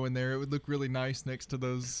it could go in there. It would look really nice next to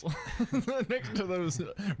those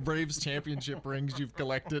Braves championship rings you've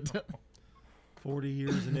collected. 40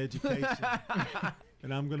 years in education.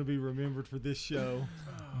 And I'm going to be remembered for this show.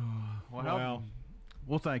 Wow.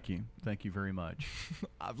 Well, thank you. Thank you very much.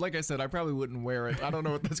 Like I said, I probably wouldn't wear it. I don't know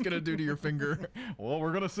what that's going to do to your finger. Well, we're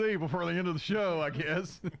going to see before the end of the show, I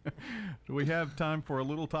guess. Do we have time for a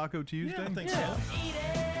little Taco Tuesday? Yeah, I think so.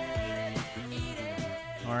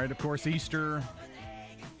 All right, of course, Easter.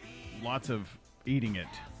 Lots of eating it.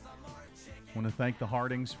 Want to thank the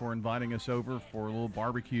Hardings for inviting us over for a little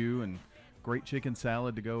barbecue and great chicken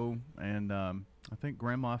salad to go. And I think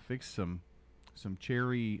Grandma fixed some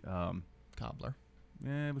cherry cobbler.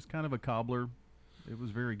 Yeah, it was kind of a cobbler. It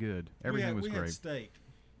was very good. Everything was we great. had steak.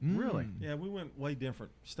 Really? Yeah, we went way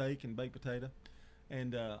different. Steak and baked potato.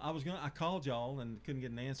 And I called y'all and couldn't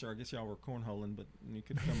get an answer. I guess y'all were cornholing, but you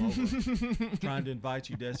could come over. Trying to invite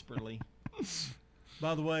you desperately.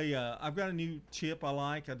 By the way, I've got a new chip I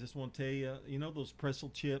like. I just want to tell you, you know those pretzel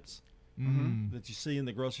chips that you see in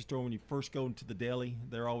the grocery store when you first go into the deli?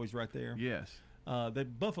 They're always right there. Yes. The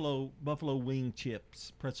buffalo wing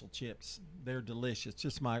chips, pretzel chips. They're delicious.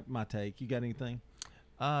 Just my take. You got anything?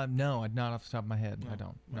 No, not off the top of my head. I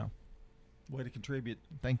don't. No. Way to contribute.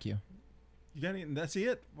 Thank you. You got anything? That's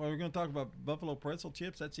it? Well, we're going to talk about buffalo pretzel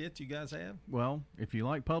chips. That's it you guys have? Well, if you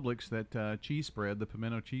like Publix, that cheese spread, the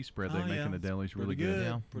pimento cheese spread they make in the deli is really good.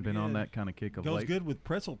 Yeah, We've been on that kind of kick of Goes late. good with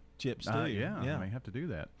pretzel chips, too. Yeah, I may have to do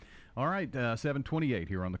that. All right, 7:28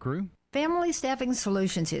 here on the crew. Family Staffing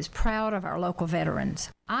Solutions is proud of our local veterans.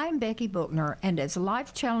 I'm Becky Bookner, and as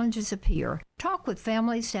life challenges appear, talk with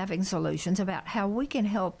Family Staffing Solutions about how we can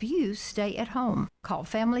help you stay at home. Call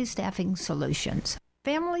Family Staffing Solutions.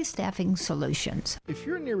 Family Staffing Solutions. If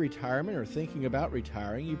you're near retirement or thinking about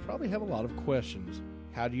retiring, you probably have a lot of questions.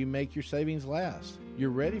 How do you make your savings last? You're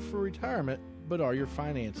ready for retirement, but are your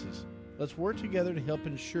finances? Let's work together to help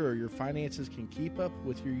ensure your finances can keep up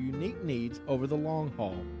with your unique needs over the long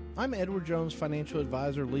haul. I'm Edward Jones Financial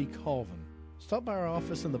Advisor Lee Colvin. Stop by our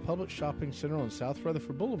office in the Public Shopping Center on South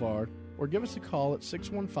Rutherford Boulevard or give us a call at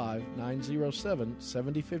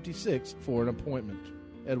 615-907-7056 for an appointment.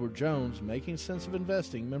 Edward Jones, Making Sense of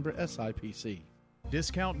Investing, member SIPC.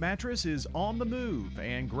 Discount Mattress is on the move,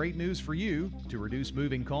 and great news for you. To reduce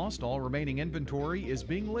moving cost, all remaining inventory is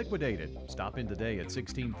being liquidated. Stop in today at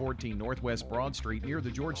 1614 Northwest Broad Street near the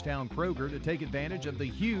Georgetown Kroger to take advantage of the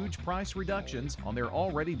huge price reductions on their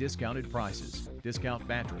already discounted prices. Discount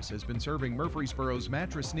Mattress has been serving Murfreesboro's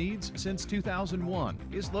mattress needs since 2001,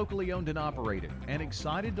 is locally owned and operated, and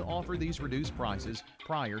excited to offer these reduced prices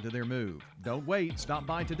prior to their move. Don't wait, stop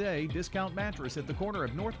by today. Discount Mattress at the corner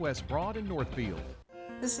of Northwest Broad and Northfield.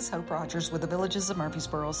 This is Hope Rogers with the Villages of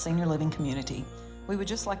Murfreesboro Senior Living Community. We would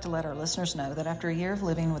just like to let our listeners know that after a year of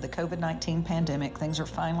living with the COVID-19 pandemic, things are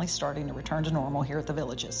finally starting to return to normal here at the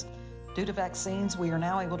Villages. Due to vaccines, we are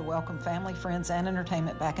now able to welcome family, friends, and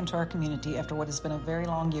entertainment back into our community after what has been a very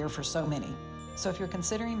long year for so many. So if you're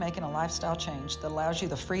considering making a lifestyle change that allows you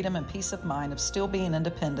the freedom and peace of mind of still being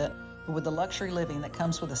independent, but with the luxury living that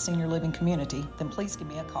comes with a senior living community, then please give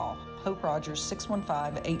me a call. Hope Rogers,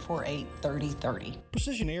 615-848-3030.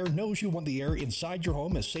 Precision Air knows you want the air inside your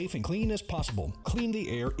home as safe and clean as possible. Clean the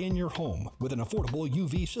air in your home with an affordable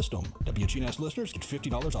UV system. WGNS listeners get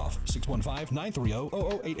 $50 off.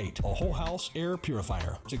 615-930-0088. A whole house air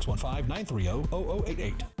purifier.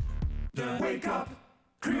 615-930-0088. The Wake Up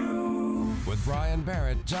Crew with Brian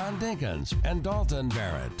Barrett, John Dinkins, and Dalton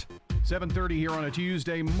Barrett. 7:30 here on a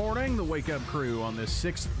Tuesday morning. The Wake Up Crew on this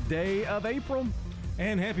 6th day of April.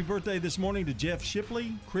 And happy birthday this morning to Jeff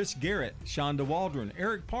Shipley, Chris Garrett, Shonda Waldron,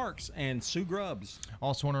 Eric Parks, and Sue Grubbs.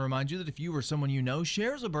 Also want to remind you that if you or someone you know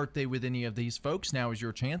shares a birthday with any of these folks, now is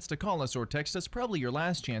your chance to call us or text us. Probably your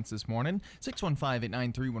last chance this morning.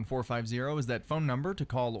 615-893-1450 is that phone number to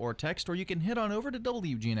call or text, or you can head on over to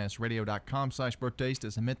WGNSradio.com/birthdays to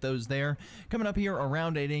submit those there. Coming up here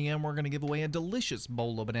around 8 a.m., we're going to give away a delicious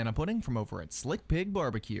bowl of banana pudding from over at Slick Pig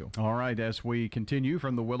Barbecue. All right, as we continue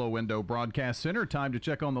from the Willow Window Broadcast Center, time to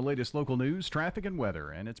check on the latest local news, traffic, and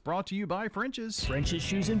weather. And it's brought to you by French's. French's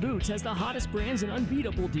Shoes and Boots has the hottest brands and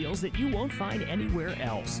unbeatable deals that you won't find anywhere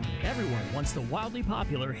else. Everyone wants the wildly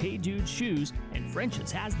popular Hey Dude shoes, and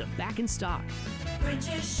French's has them back in stock.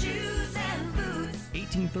 French's Shoes and Boots.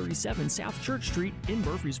 1837 South Church Street in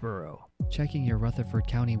Murfreesboro. Checking your Rutherford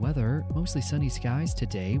County weather, mostly sunny skies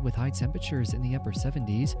today with high temperatures in the upper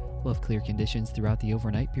 70s. We'll have clear conditions throughout the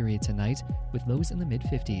overnight period tonight with lows in the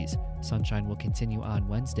mid-50s. Sunshine will continue on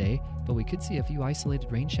Wednesday, but we could see a few isolated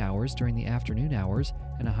rain showers during the afternoon hours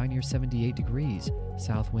and a high near 78 degrees.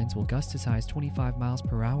 South winds will gust as high as 25 miles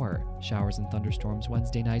per hour. Showers and thunderstorms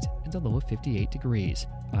Wednesday night and a low of 58 degrees.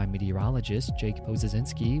 I'm meteorologist Jake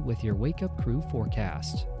Pozesinski with your Wake Up Crew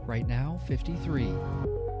forecast. Right now, 53.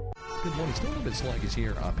 Good morning. Still a little bit sluggish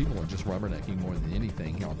here. People are just rubbernecking more than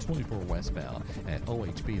anything here on 24 westbound at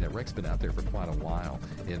OHB. That wreck's been out there for quite a while.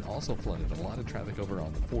 It also flooded a lot of traffic over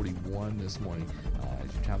on the 41 this morning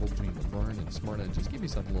as you travel between Laverne and Smyrna. Just give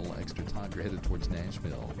yourself a little extra time if you're headed towards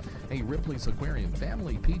Nashville. Hey, Ripley's Aquarium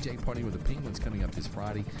Family PJ Party with the Penguins coming up this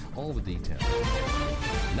Friday. All the details.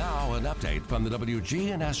 Now an update from the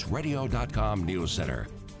WGNSradio.com News Center.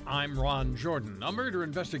 I'm Ron Jordan. A murder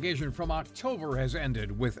investigation from October has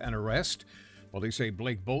ended with an arrest. Police say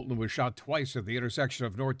Blake Bolton was shot twice at the intersection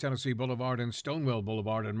of North Tennessee Boulevard and Stonewell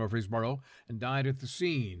Boulevard in Murfreesboro and died at the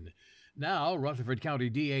scene. Now, Rutherford County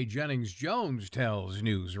DA Jennings Jones tells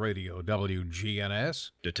News Radio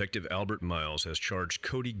WGNS. Detective Albert Miles has charged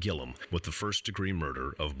Cody Gillum with the first-degree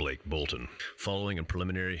murder of Blake Bolton. Following a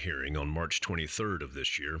preliminary hearing on March 23rd of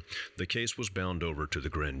this year, the case was bound over to the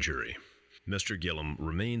grand jury. Mr. Gillum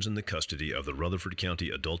remains in the custody of the Rutherford County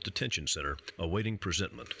Adult Detention Center, awaiting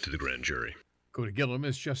presentment to the grand jury. Cody Gillum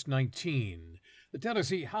is just 19. The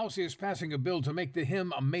Tennessee House is passing a bill to make the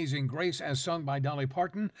hymn Amazing Grace, as sung by Dolly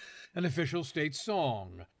Parton, an official state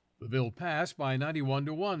song. The bill passed by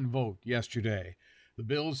 91-1 vote yesterday. The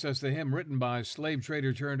bill says the hymn, written by slave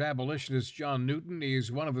trader turned abolitionist John Newton,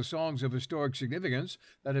 is one of the songs of historic significance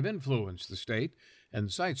that have influenced the state, and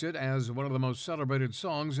cites it as one of the most celebrated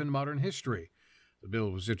songs in modern history. The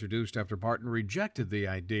bill was introduced after Parton rejected the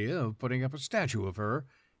idea of putting up a statue of her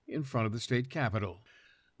in front of the state capitol.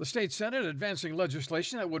 The state Senate advancing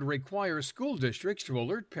legislation that would require school districts to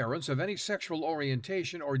alert parents of any sexual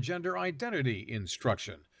orientation or gender identity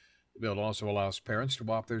instruction. The bill also allows parents to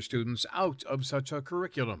opt their students out of such a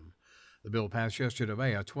curriculum. The bill passed yesterday by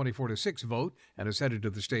a 24-6 vote and is headed to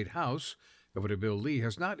the State House. Governor Bill Lee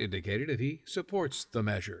has not indicated if he supports the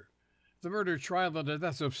measure. The murder trial and the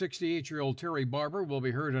death of 68-year-old Terry Barber will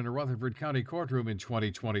be heard in a Rutherford County courtroom in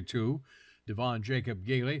 2022. Devon Jacob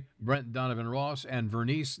Gailey, Brent Donovan Ross, and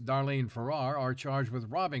Vernice Darlene Farrar are charged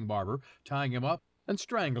with robbing Barber, tying him up, and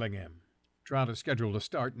strangling him. Trial is scheduled to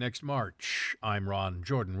start next March. I'm Ron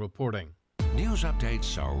Jordan reporting. News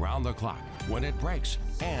updates around the clock, when it breaks,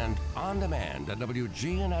 and on demand at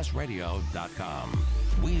WGNSradio.com.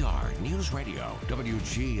 We are News Radio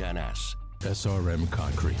WGNS. SRM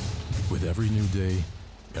Concrete. With every new day,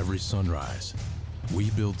 every sunrise, we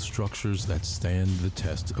build structures that stand the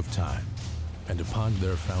test of time. And upon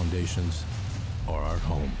their foundations are our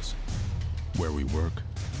homes, where we work,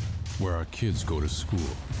 where our kids go to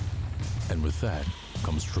school. And with that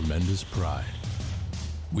comes tremendous pride.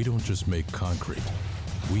 We don't just make concrete.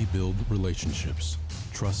 We build relationships,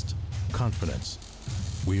 trust, confidence.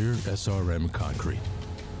 We're SRM Concrete.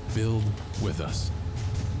 Build with us.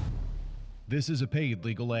 This is a paid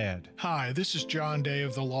legal ad. Hi, this is John Day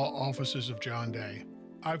of the Law Offices of John Day.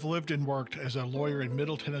 I've lived and worked as a lawyer in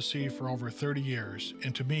Middle Tennessee for over 30 years,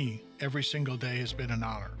 and to me, every single day has been an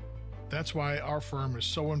honor. That's why our firm is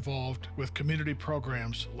so involved with community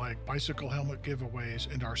programs like bicycle helmet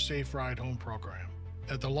giveaways and our Safe Ride Home program.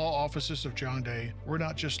 At the Law Offices of John Day, we're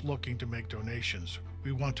not just looking to make donations.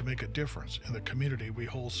 We want to make a difference in the community we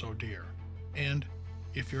hold so dear. And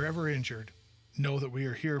if you're ever injured, know that we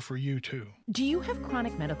are here for you too. Do you have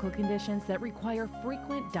chronic medical conditions that require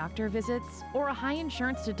frequent doctor visits or a high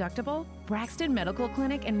insurance deductible? Braxton Medical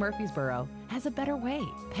Clinic in Murfreesboro has a better way.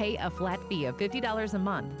 Pay a flat fee of $50 a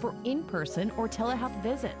month for in-person or telehealth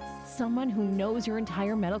visits. Someone who knows your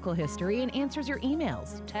entire medical history and answers your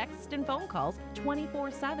emails, texts, and phone calls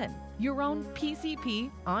 24/7. Your own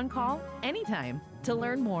PCP on call anytime. To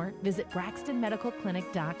learn more, visit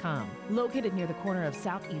BraxtonMedicalClinic.com, located near the corner of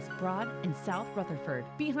Southeast Broad and South Rutherford,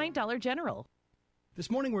 behind Dollar General. This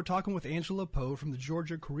morning we're talking with Angela Poe from the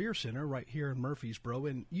Georgia Career Center right here in Murfreesboro,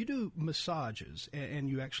 and you do massages, and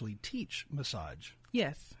you actually teach massage.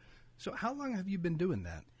 Yes. So how long have you been doing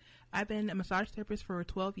that? I've been a massage therapist for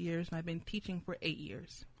 12 years, and I've been teaching for 8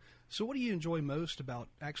 years. So what do you enjoy most about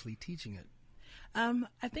actually teaching it?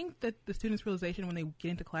 I think that the students' realization when they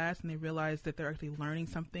get into class and they realize that they're actually learning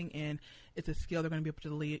something and it's a skill they're going to be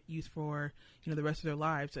able to use for the rest of their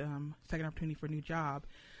lives, second opportunity for a new job.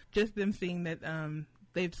 Just them seeing that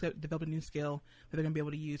they've developed a new skill that they're going to be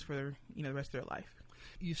able to use for the rest of their life.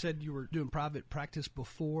 You said you were doing private practice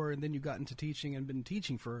before, and then you got into teaching and been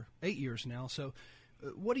teaching for 8 years now. So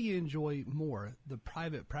what do you enjoy more, the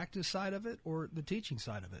private practice side of it or the teaching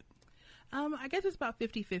side of it? I guess it's about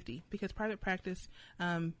 50-50 because private practice,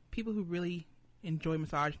 people who really enjoy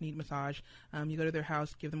massage need massage. You go to their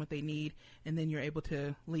house, give them what they need, and then you're able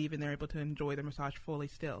to leave and they're able to enjoy their massage fully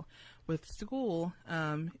still. With school,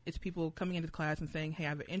 it's people coming into class and saying, hey, I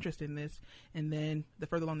have an interest in this, and then the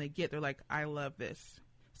further along they get, they're like, I love this.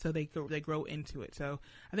 So they grow into it. So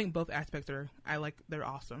I think both aspects they're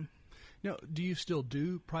awesome. Now, do you still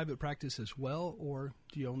do private practice as well, or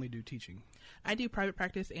do you only do teaching? I do private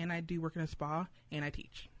practice, and I do work in a spa, and I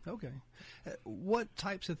teach. Okay. What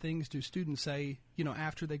types of things do students say,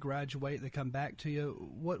 after they graduate, they come back to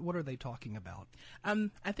you? What are they talking about?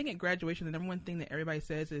 I think at graduation, the number one thing that everybody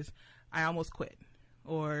says is, I almost quit,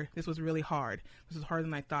 or this was really hard. This was harder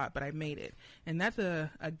than I thought, but I made it. And that's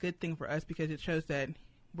a good thing for us because it shows that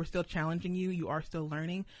we're still challenging you. You are still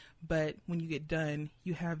learning, but when you get done,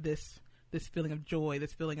 you have this feeling of joy,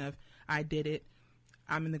 this feeling of, I did it.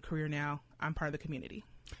 I'm in the career now. I'm part of the community.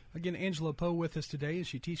 Again, Angela Poe with us today, and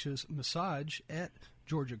she teaches massage at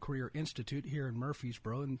Georgia Career Institute here in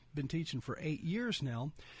Murfreesboro and been teaching for 8 years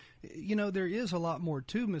now. There is a lot more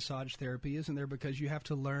to massage therapy, isn't there? Because you have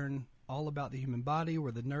to learn all about the human body,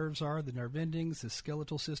 where the nerves are, the nerve endings, the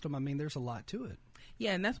skeletal system. I mean, there's a lot to it.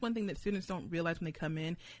 Yeah, and that's one thing that students don't realize when they come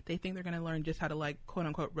in. They think they're going to learn just how to,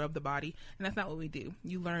 quote-unquote, rub the body, and that's not what we do.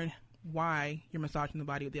 You learn why you're massaging the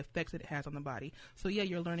body, the effects that it has on the body. So yeah,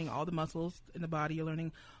 you're learning all the muscles in the body, you're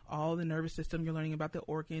learning all the nervous system, you're learning about the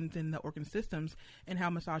organs and the organ systems and how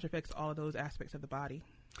massage affects all of those aspects of the body.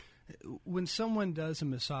 When someone does a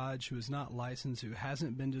massage who is not licensed, who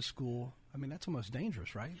hasn't been to school, I mean, that's almost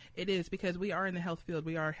dangerous, right? It is, because we are in the health field.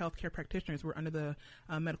 We are healthcare practitioners. We're under the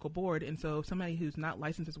medical board. And so if somebody who's not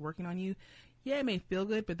licensed is working on you, yeah, it may feel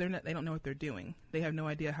good, but they don't know what they're doing. They have no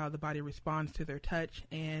idea how the body responds to their touch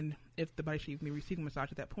and if the body should even be receiving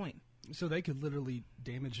massage at that point. So they could literally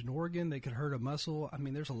damage an organ. They could hurt a muscle. I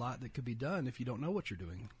mean, there's a lot that could be done if you don't know what you're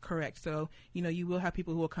doing. Correct. So, you will have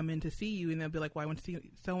people who will come in to see you and they'll be like, well, I want to see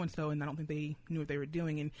so-and-so, and I don't think they knew what they were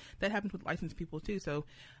doing. And that happens with licensed people too. So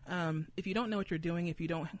if you don't know what you're doing, if you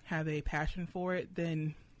don't have a passion for it,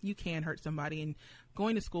 then you can hurt somebody. And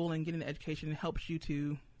going to school and getting an education helps you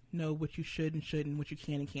to know what you should and shouldn't, what you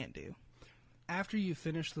can and can't do. After you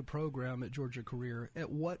finish the program at Georgia Career, at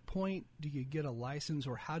what point do you get a license,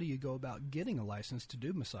 or how do you go about getting a license to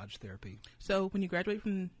do massage therapy? So when you graduate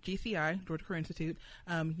from GCI, Georgia Career Institute,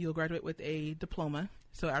 you'll graduate with a diploma.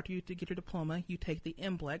 So after you get your diploma, you take the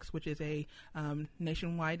NBLEX, which is a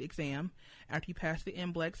nationwide exam. After you pass the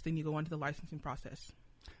NBLEX, then you go on to the licensing process.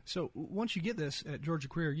 So once you get this at Georgia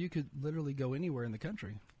Career, you could literally go anywhere in the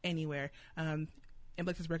country. Anywhere.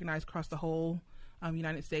 NBLEX is recognized across the whole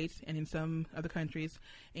United States and in some other countries,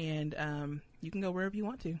 and you can go wherever you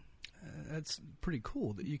want to. That's pretty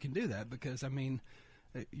cool that you can do that, because, I mean,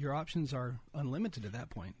 your options are unlimited at that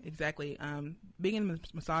point. Exactly. Being in the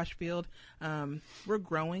massage field, we're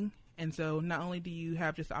growing, and so not only do you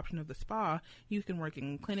have just the option of the spa, you can work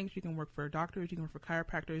in clinics, you can work for doctors, you can work for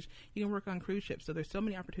chiropractors, you can work on cruise ships. So there's so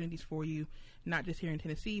many opportunities for you, not just here in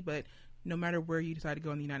Tennessee, but no matter where you decide to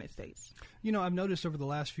go in the United States. I've noticed over the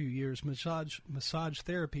last few years, massage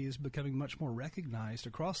therapy is becoming much more recognized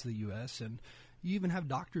across the U.S., and you even have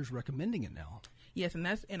doctors recommending it now. Yes, and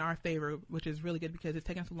that's in our favor, which is really good, because it's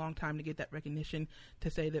taken us a long time to get that recognition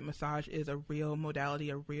to say that massage is a real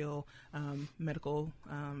modality, a real medical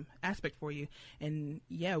aspect for you. And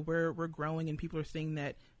yeah, we're growing, and people are seeing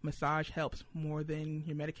that massage helps more than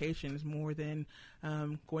your medications, more than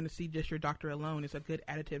going to see just your doctor alone. It's a good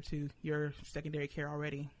additive to your secondary care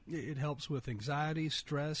already. It helps with anxiety,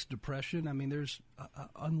 stress, depression. I mean, there's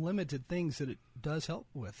unlimited things that it does help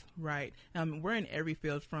with. Right. We're in every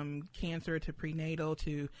field, from cancer to prenatal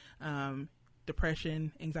to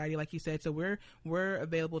depression, anxiety, like you said. So we're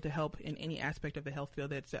available to help in any aspect of the health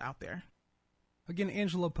field that's out there. Again,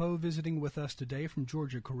 Angela Poe visiting with us today from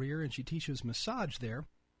Georgia Career, and she teaches massage there.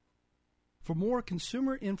 For more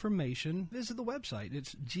consumer information, visit the website.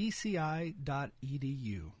 It's gci.edu.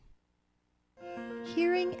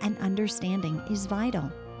 Hearing and understanding is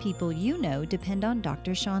vital. People you know depend on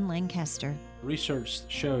Dr. Sean Lancaster. Research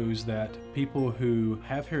shows that people who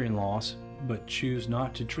have hearing loss but choose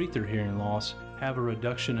not to treat their hearing loss have a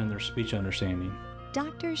reduction in their speech understanding.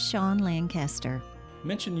 Dr. Sean Lancaster.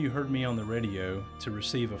 Mention you heard me on the radio to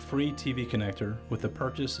receive a free TV connector with the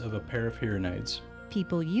purchase of a pair of hearing aids.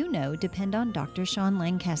 People you know depend on Dr. Sean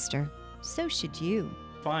Lancaster. So should you.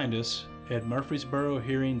 Find us at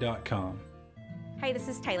murfreesborohearing.com. Hey, this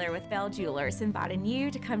is Taylor with Bell Jewelers, inviting you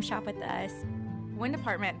to come shop with us. One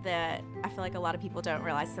department that I feel like a lot of people don't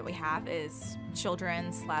realize that we have is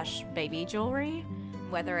children/baby jewelry.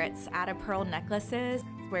 Whether it's added pearl necklaces,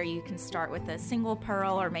 where you can start with a single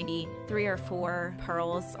pearl or maybe 3 or 4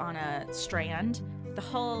 pearls on a strand. The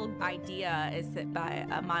whole idea is that by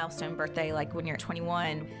a milestone birthday, like when you're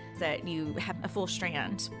 21, that you have a full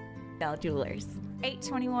strand. Bell Jewelers,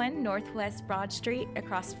 821 Northwest Broad Street,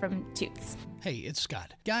 across from Toots. Hey, it's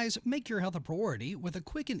Scott. Guys, make your health a priority with a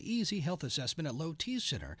quick and easy health assessment at Low T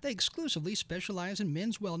Center. They exclusively specialize in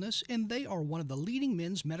men's wellness, and they are one of the leading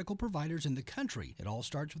men's medical providers in the country. It all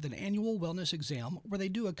starts with an annual wellness exam where they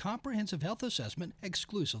do a comprehensive health assessment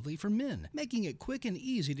exclusively for men, making it quick and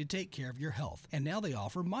easy to take care of your health. And now they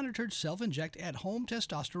offer monitored self-inject at-home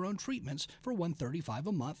testosterone treatments for $135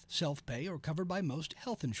 a month, self-pay, or covered by most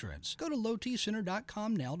health insurance. Go to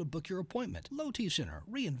lowtcenter.com now to book your appointment. Low T Center,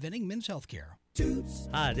 reinventing men's healthcare. Toots.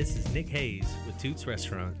 Hi, this is Nick Hayes with Toots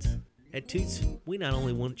Restaurants. At Toots, we not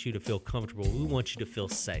only want you to feel comfortable, we want you to feel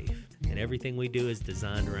safe. And everything we do is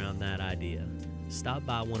designed around that idea. Stop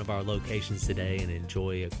by one of our locations today and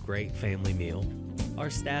enjoy a great family meal. Our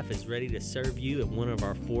staff is ready to serve you at one of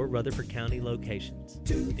our 4 Rutherford County locations.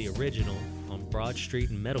 Toots. The Original on Broad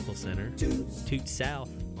Street and Medical Center. Toots South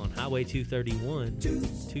on Highway 231,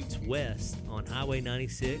 Toots West on Highway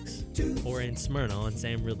 96, or in Smyrna on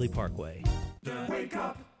Sam Ridley Parkway. The Wake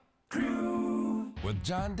Up Crew with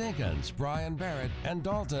John Dinkins, Brian Barrett, and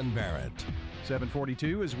Dalton Barrett.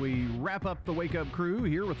 7:42 as we wrap up the Wake Up Crew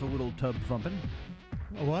here with a little tub thumping.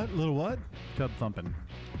 A what? Little what? Tub thumping.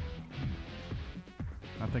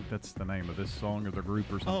 I think that's the name of this song or the group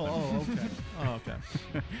or something. Okay.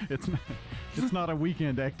 It's not a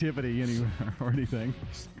weekend activity anywhere or anything.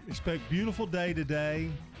 Expect beautiful day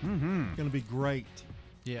today. Mm-hmm. Going to be great.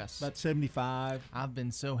 Yes. About 75. I've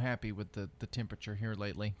been so happy with the temperature here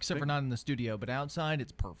lately, except for not in the studio, but outside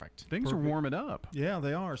it's perfect. Things are warming up. Yeah,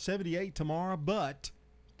 they are. 78 tomorrow, but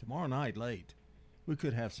tomorrow night late, we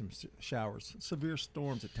could have some showers, severe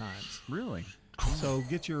storms at times. Really? So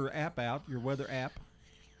get your app out, your weather app,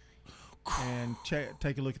 and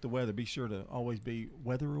take a look at the weather. Be sure to always be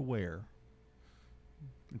weather aware.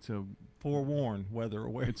 It's a forewarned weather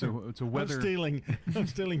aware. It's a weather. I'm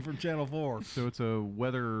stealing from Channel 4. So it's a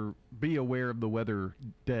weather. Be aware of the weather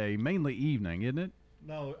day, mainly evening, isn't it?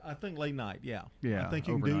 No, I think late night. Yeah. Yeah. I think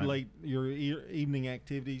you overnight. can do your evening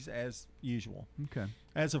activities as usual. Okay.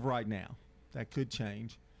 As of right now, that could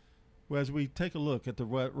change. Well, as we take a look at the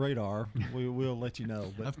radar, we will let you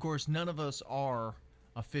know. But of course, none of us are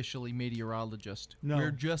officially meteorologists. No.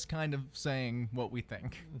 We're just kind of saying what we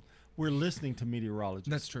think. We're listening to meteorologists.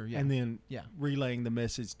 That's true, yeah. And then relaying the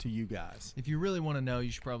message to you guys. If you really want to know, you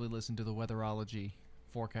should probably listen to the weatherology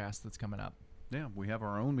forecast that's coming up. Yeah, we have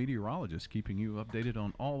our own meteorologist keeping you updated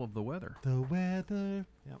on all of the weather. The weather.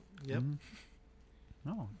 Yep. Mm-hmm.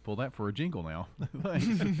 Oh, pull that for a jingle now.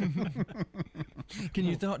 Can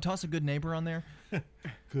you toss a good neighbor on there?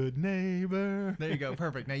 Good neighbor. There you go.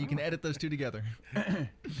 Perfect. Now you can edit those two together.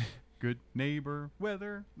 Good neighbor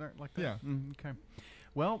weather. Like that? Yeah. Okay.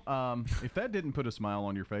 Well, if that didn't put a smile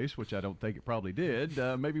on your face, which I don't think it probably did,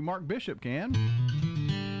 maybe Mark Bishop can.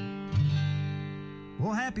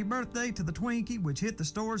 Well, happy birthday to the Twinkie, which hit the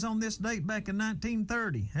stores on this date back in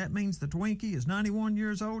 1930. That means the Twinkie is 91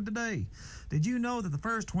 years old today. Did you know that the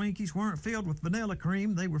first Twinkies weren't filled with vanilla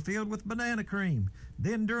cream? They were filled with banana cream.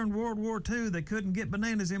 Then during World War II, they couldn't get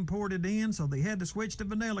bananas imported in, so they had to switch to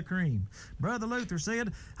vanilla cream. Brother Luther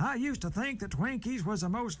said, I used to think that Twinkies was the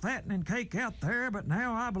most fattening cake out there, but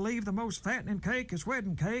now I believe the most fattening cake is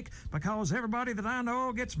wedding cake because everybody that I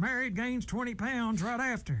know gets married gains 20 pounds right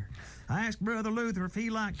after. I asked Brother Luther if he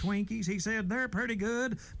liked Twinkies. He said, they're pretty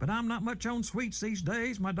good, but I'm not much on sweets these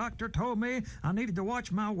days. My doctor told me I needed to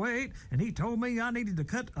watch my weight, and he told me I needed to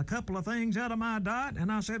cut a couple of things out of my diet,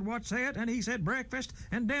 and I said, what's that? And he said, breakfast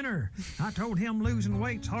and dinner. I told him losing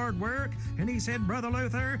weight's hard work, and he said, Brother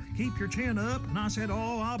Luther, keep your chin up. And I said,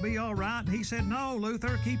 oh, I'll be all right. And he said, no,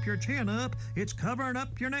 Luther, keep your chin up. It's covering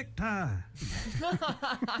up your necktie.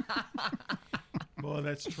 Boy,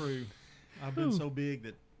 that's true. I've been so big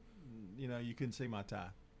that, you couldn't see my tie.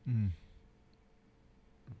 Mm.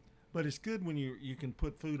 But it's good when you can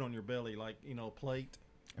put food on your belly, like, a plate.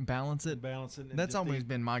 And balance it. And that's always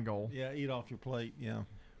been my goal. Yeah, eat off your plate, yeah.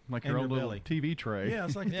 Like your own little TV tray. Yeah,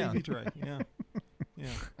 it's like a TV tray, yeah. Yeah.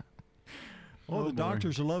 Well, the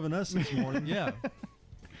doctors are loving us this morning. Yeah.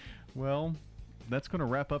 Well, that's going to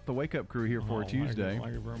wrap up the Wake Up Crew here for Tuesday.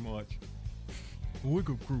 Thank you very much. The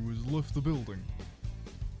Wake Up Crew has left the building.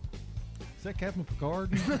 Is that Captain Picard?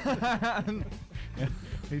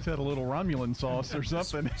 He's had a little Romulan sauce or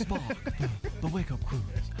something. Spock, the Wake Up Crew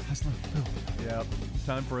has left the building. Yeah,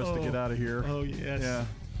 time for us to get out of here. Oh, yes.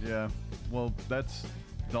 Yeah. Well, that's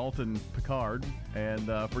Dalton Picard. And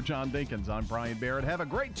for John Dinkins, I'm Brian Barrett. Have a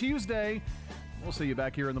great Tuesday. We'll see you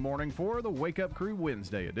back here in the morning for the Wake Up Crew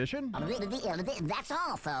Wednesday edition. That's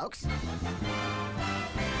all, folks.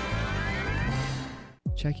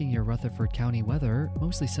 Checking your Rutherford County weather,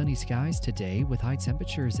 mostly sunny skies today with high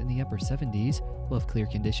temperatures in the upper 70s. We'll have clear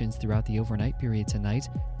conditions throughout the overnight period tonight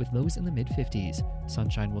with lows in the mid-50s.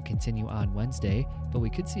 Sunshine will continue on Wednesday, but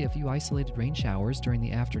we could see a few isolated rain showers during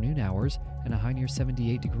the afternoon hours and a high near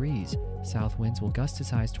 78 degrees. South winds will gust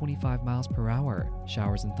as high as 25 miles per hour.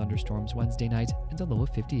 Showers and thunderstorms Wednesday night and a low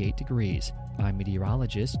of 58 degrees. I'm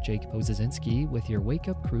meteorologist Jake Pozazinski with your Wake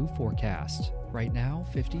Up Crew forecast. Right now,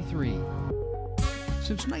 53.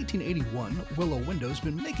 Since 1981, Willow Window's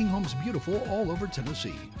been making homes beautiful all over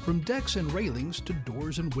Tennessee, from decks and railings to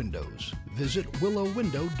doors and windows. Visit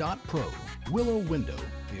willowwindow.pro. Willow Window,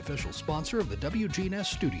 the official sponsor of the WGNS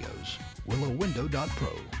studios.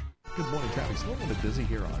 willowwindow.pro. Good morning. Traffic's a little bit busy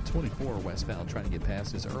here on 24 westbound, trying to get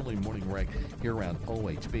past this early morning wreck here around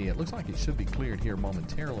OHB. It looks like it should be cleared here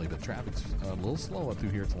momentarily, but traffic's a little slow up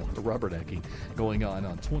through here. It's a lot of rubbernecking going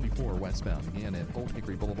on 24 westbound, again at Old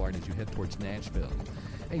Hickory Boulevard as you head towards Nashville.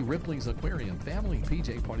 Hey, Ripley's Aquarium Family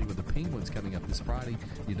PJ Party with the Penguins coming up this Friday.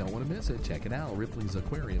 You don't want to miss it. Check it out, Ripley's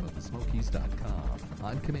Aquarium at thesmokies.com.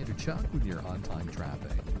 I'm Commander Chuck with your on-time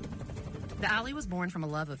traffic. The Alley was born from a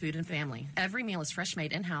love of food and family. Every meal is fresh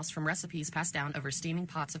made in-house from recipes passed down over steaming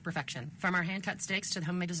pots of perfection. From our hand-cut steaks to the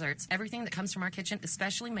homemade desserts, everything that comes from our kitchen is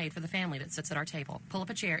specially made for the family that sits at our table. Pull up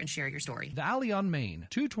a chair and share your story. The Alley on Main,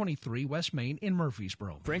 223 West Main in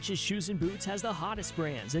Murfreesboro. French's Shoes and Boots has the hottest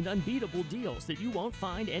brands and unbeatable deals that you won't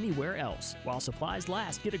find anywhere else. While supplies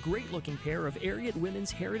last, get a great-looking pair of Ariat Women's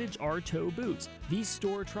Heritage R-Toe boots. These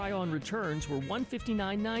store try-on returns were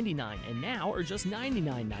 $159.99 and now are just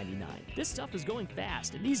 $99.99. This stuff is going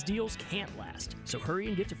fast, and these deals can't last. So hurry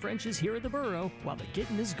and get to French's here at the Borough while the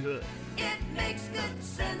getting is good. It makes good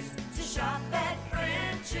sense to shop at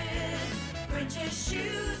French's. French's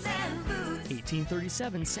Shoes and Boots.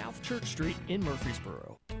 1837 South Church Street in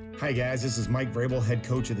Murfreesboro. Hi guys, this is Mike Vrabel, head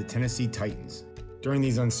coach of the Tennessee Titans. During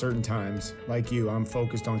these uncertain times, like you, I'm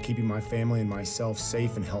focused on keeping my family and myself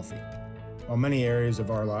safe and healthy. While many areas of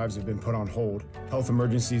our lives have been put on hold, health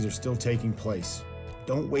emergencies are still taking place.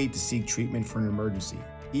 Don't wait to seek treatment for an emergency.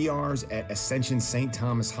 ERs at Ascension St.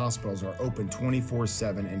 Thomas hospitals are open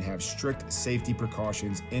 24/7 and have strict safety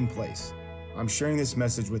precautions in place. I'm sharing this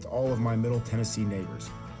message with all of my Middle Tennessee neighbors.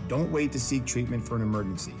 Don't wait to seek treatment for an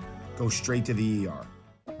emergency. Go straight to the ER.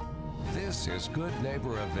 This is Good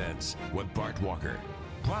Neighbor Events with Bart Walker.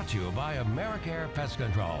 Brought to you by AmeriCare Pest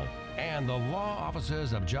Control and the law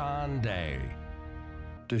offices of John Day.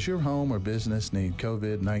 Does your home or business need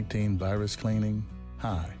COVID-19 virus cleaning?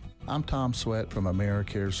 Hi, I'm Tom Sweat from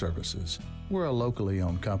AmeriCare Services. We're a locally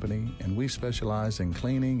owned company, and we specialize in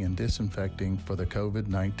cleaning and disinfecting for the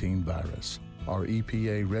COVID-19 virus. Our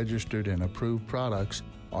EPA-registered and approved products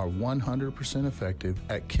are 100% effective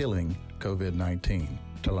at killing COVID-19.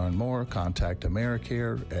 To learn more, contact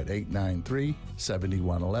AmeriCare at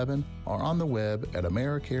 893-7111 or on the web at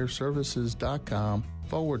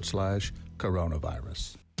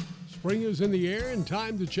americareservices.com/coronavirus. Spring is in the air and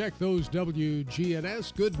time to check those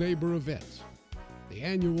WGNS Good Neighbor events. The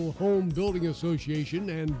annual Home Building Association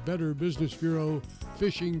and Better Business Bureau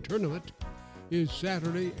Fishing Tournament is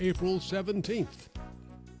Saturday, April 17th.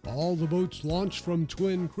 All the boats launch from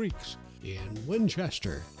Twin Creeks in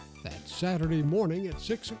Winchester. That's Saturday morning at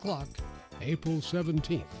 6 o'clock, April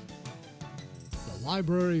 17th. The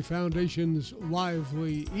Library Foundation's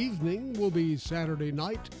lively evening will be Saturday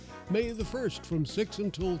night, May the 1st from 6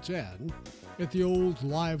 until 10 at the Old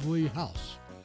Lively House.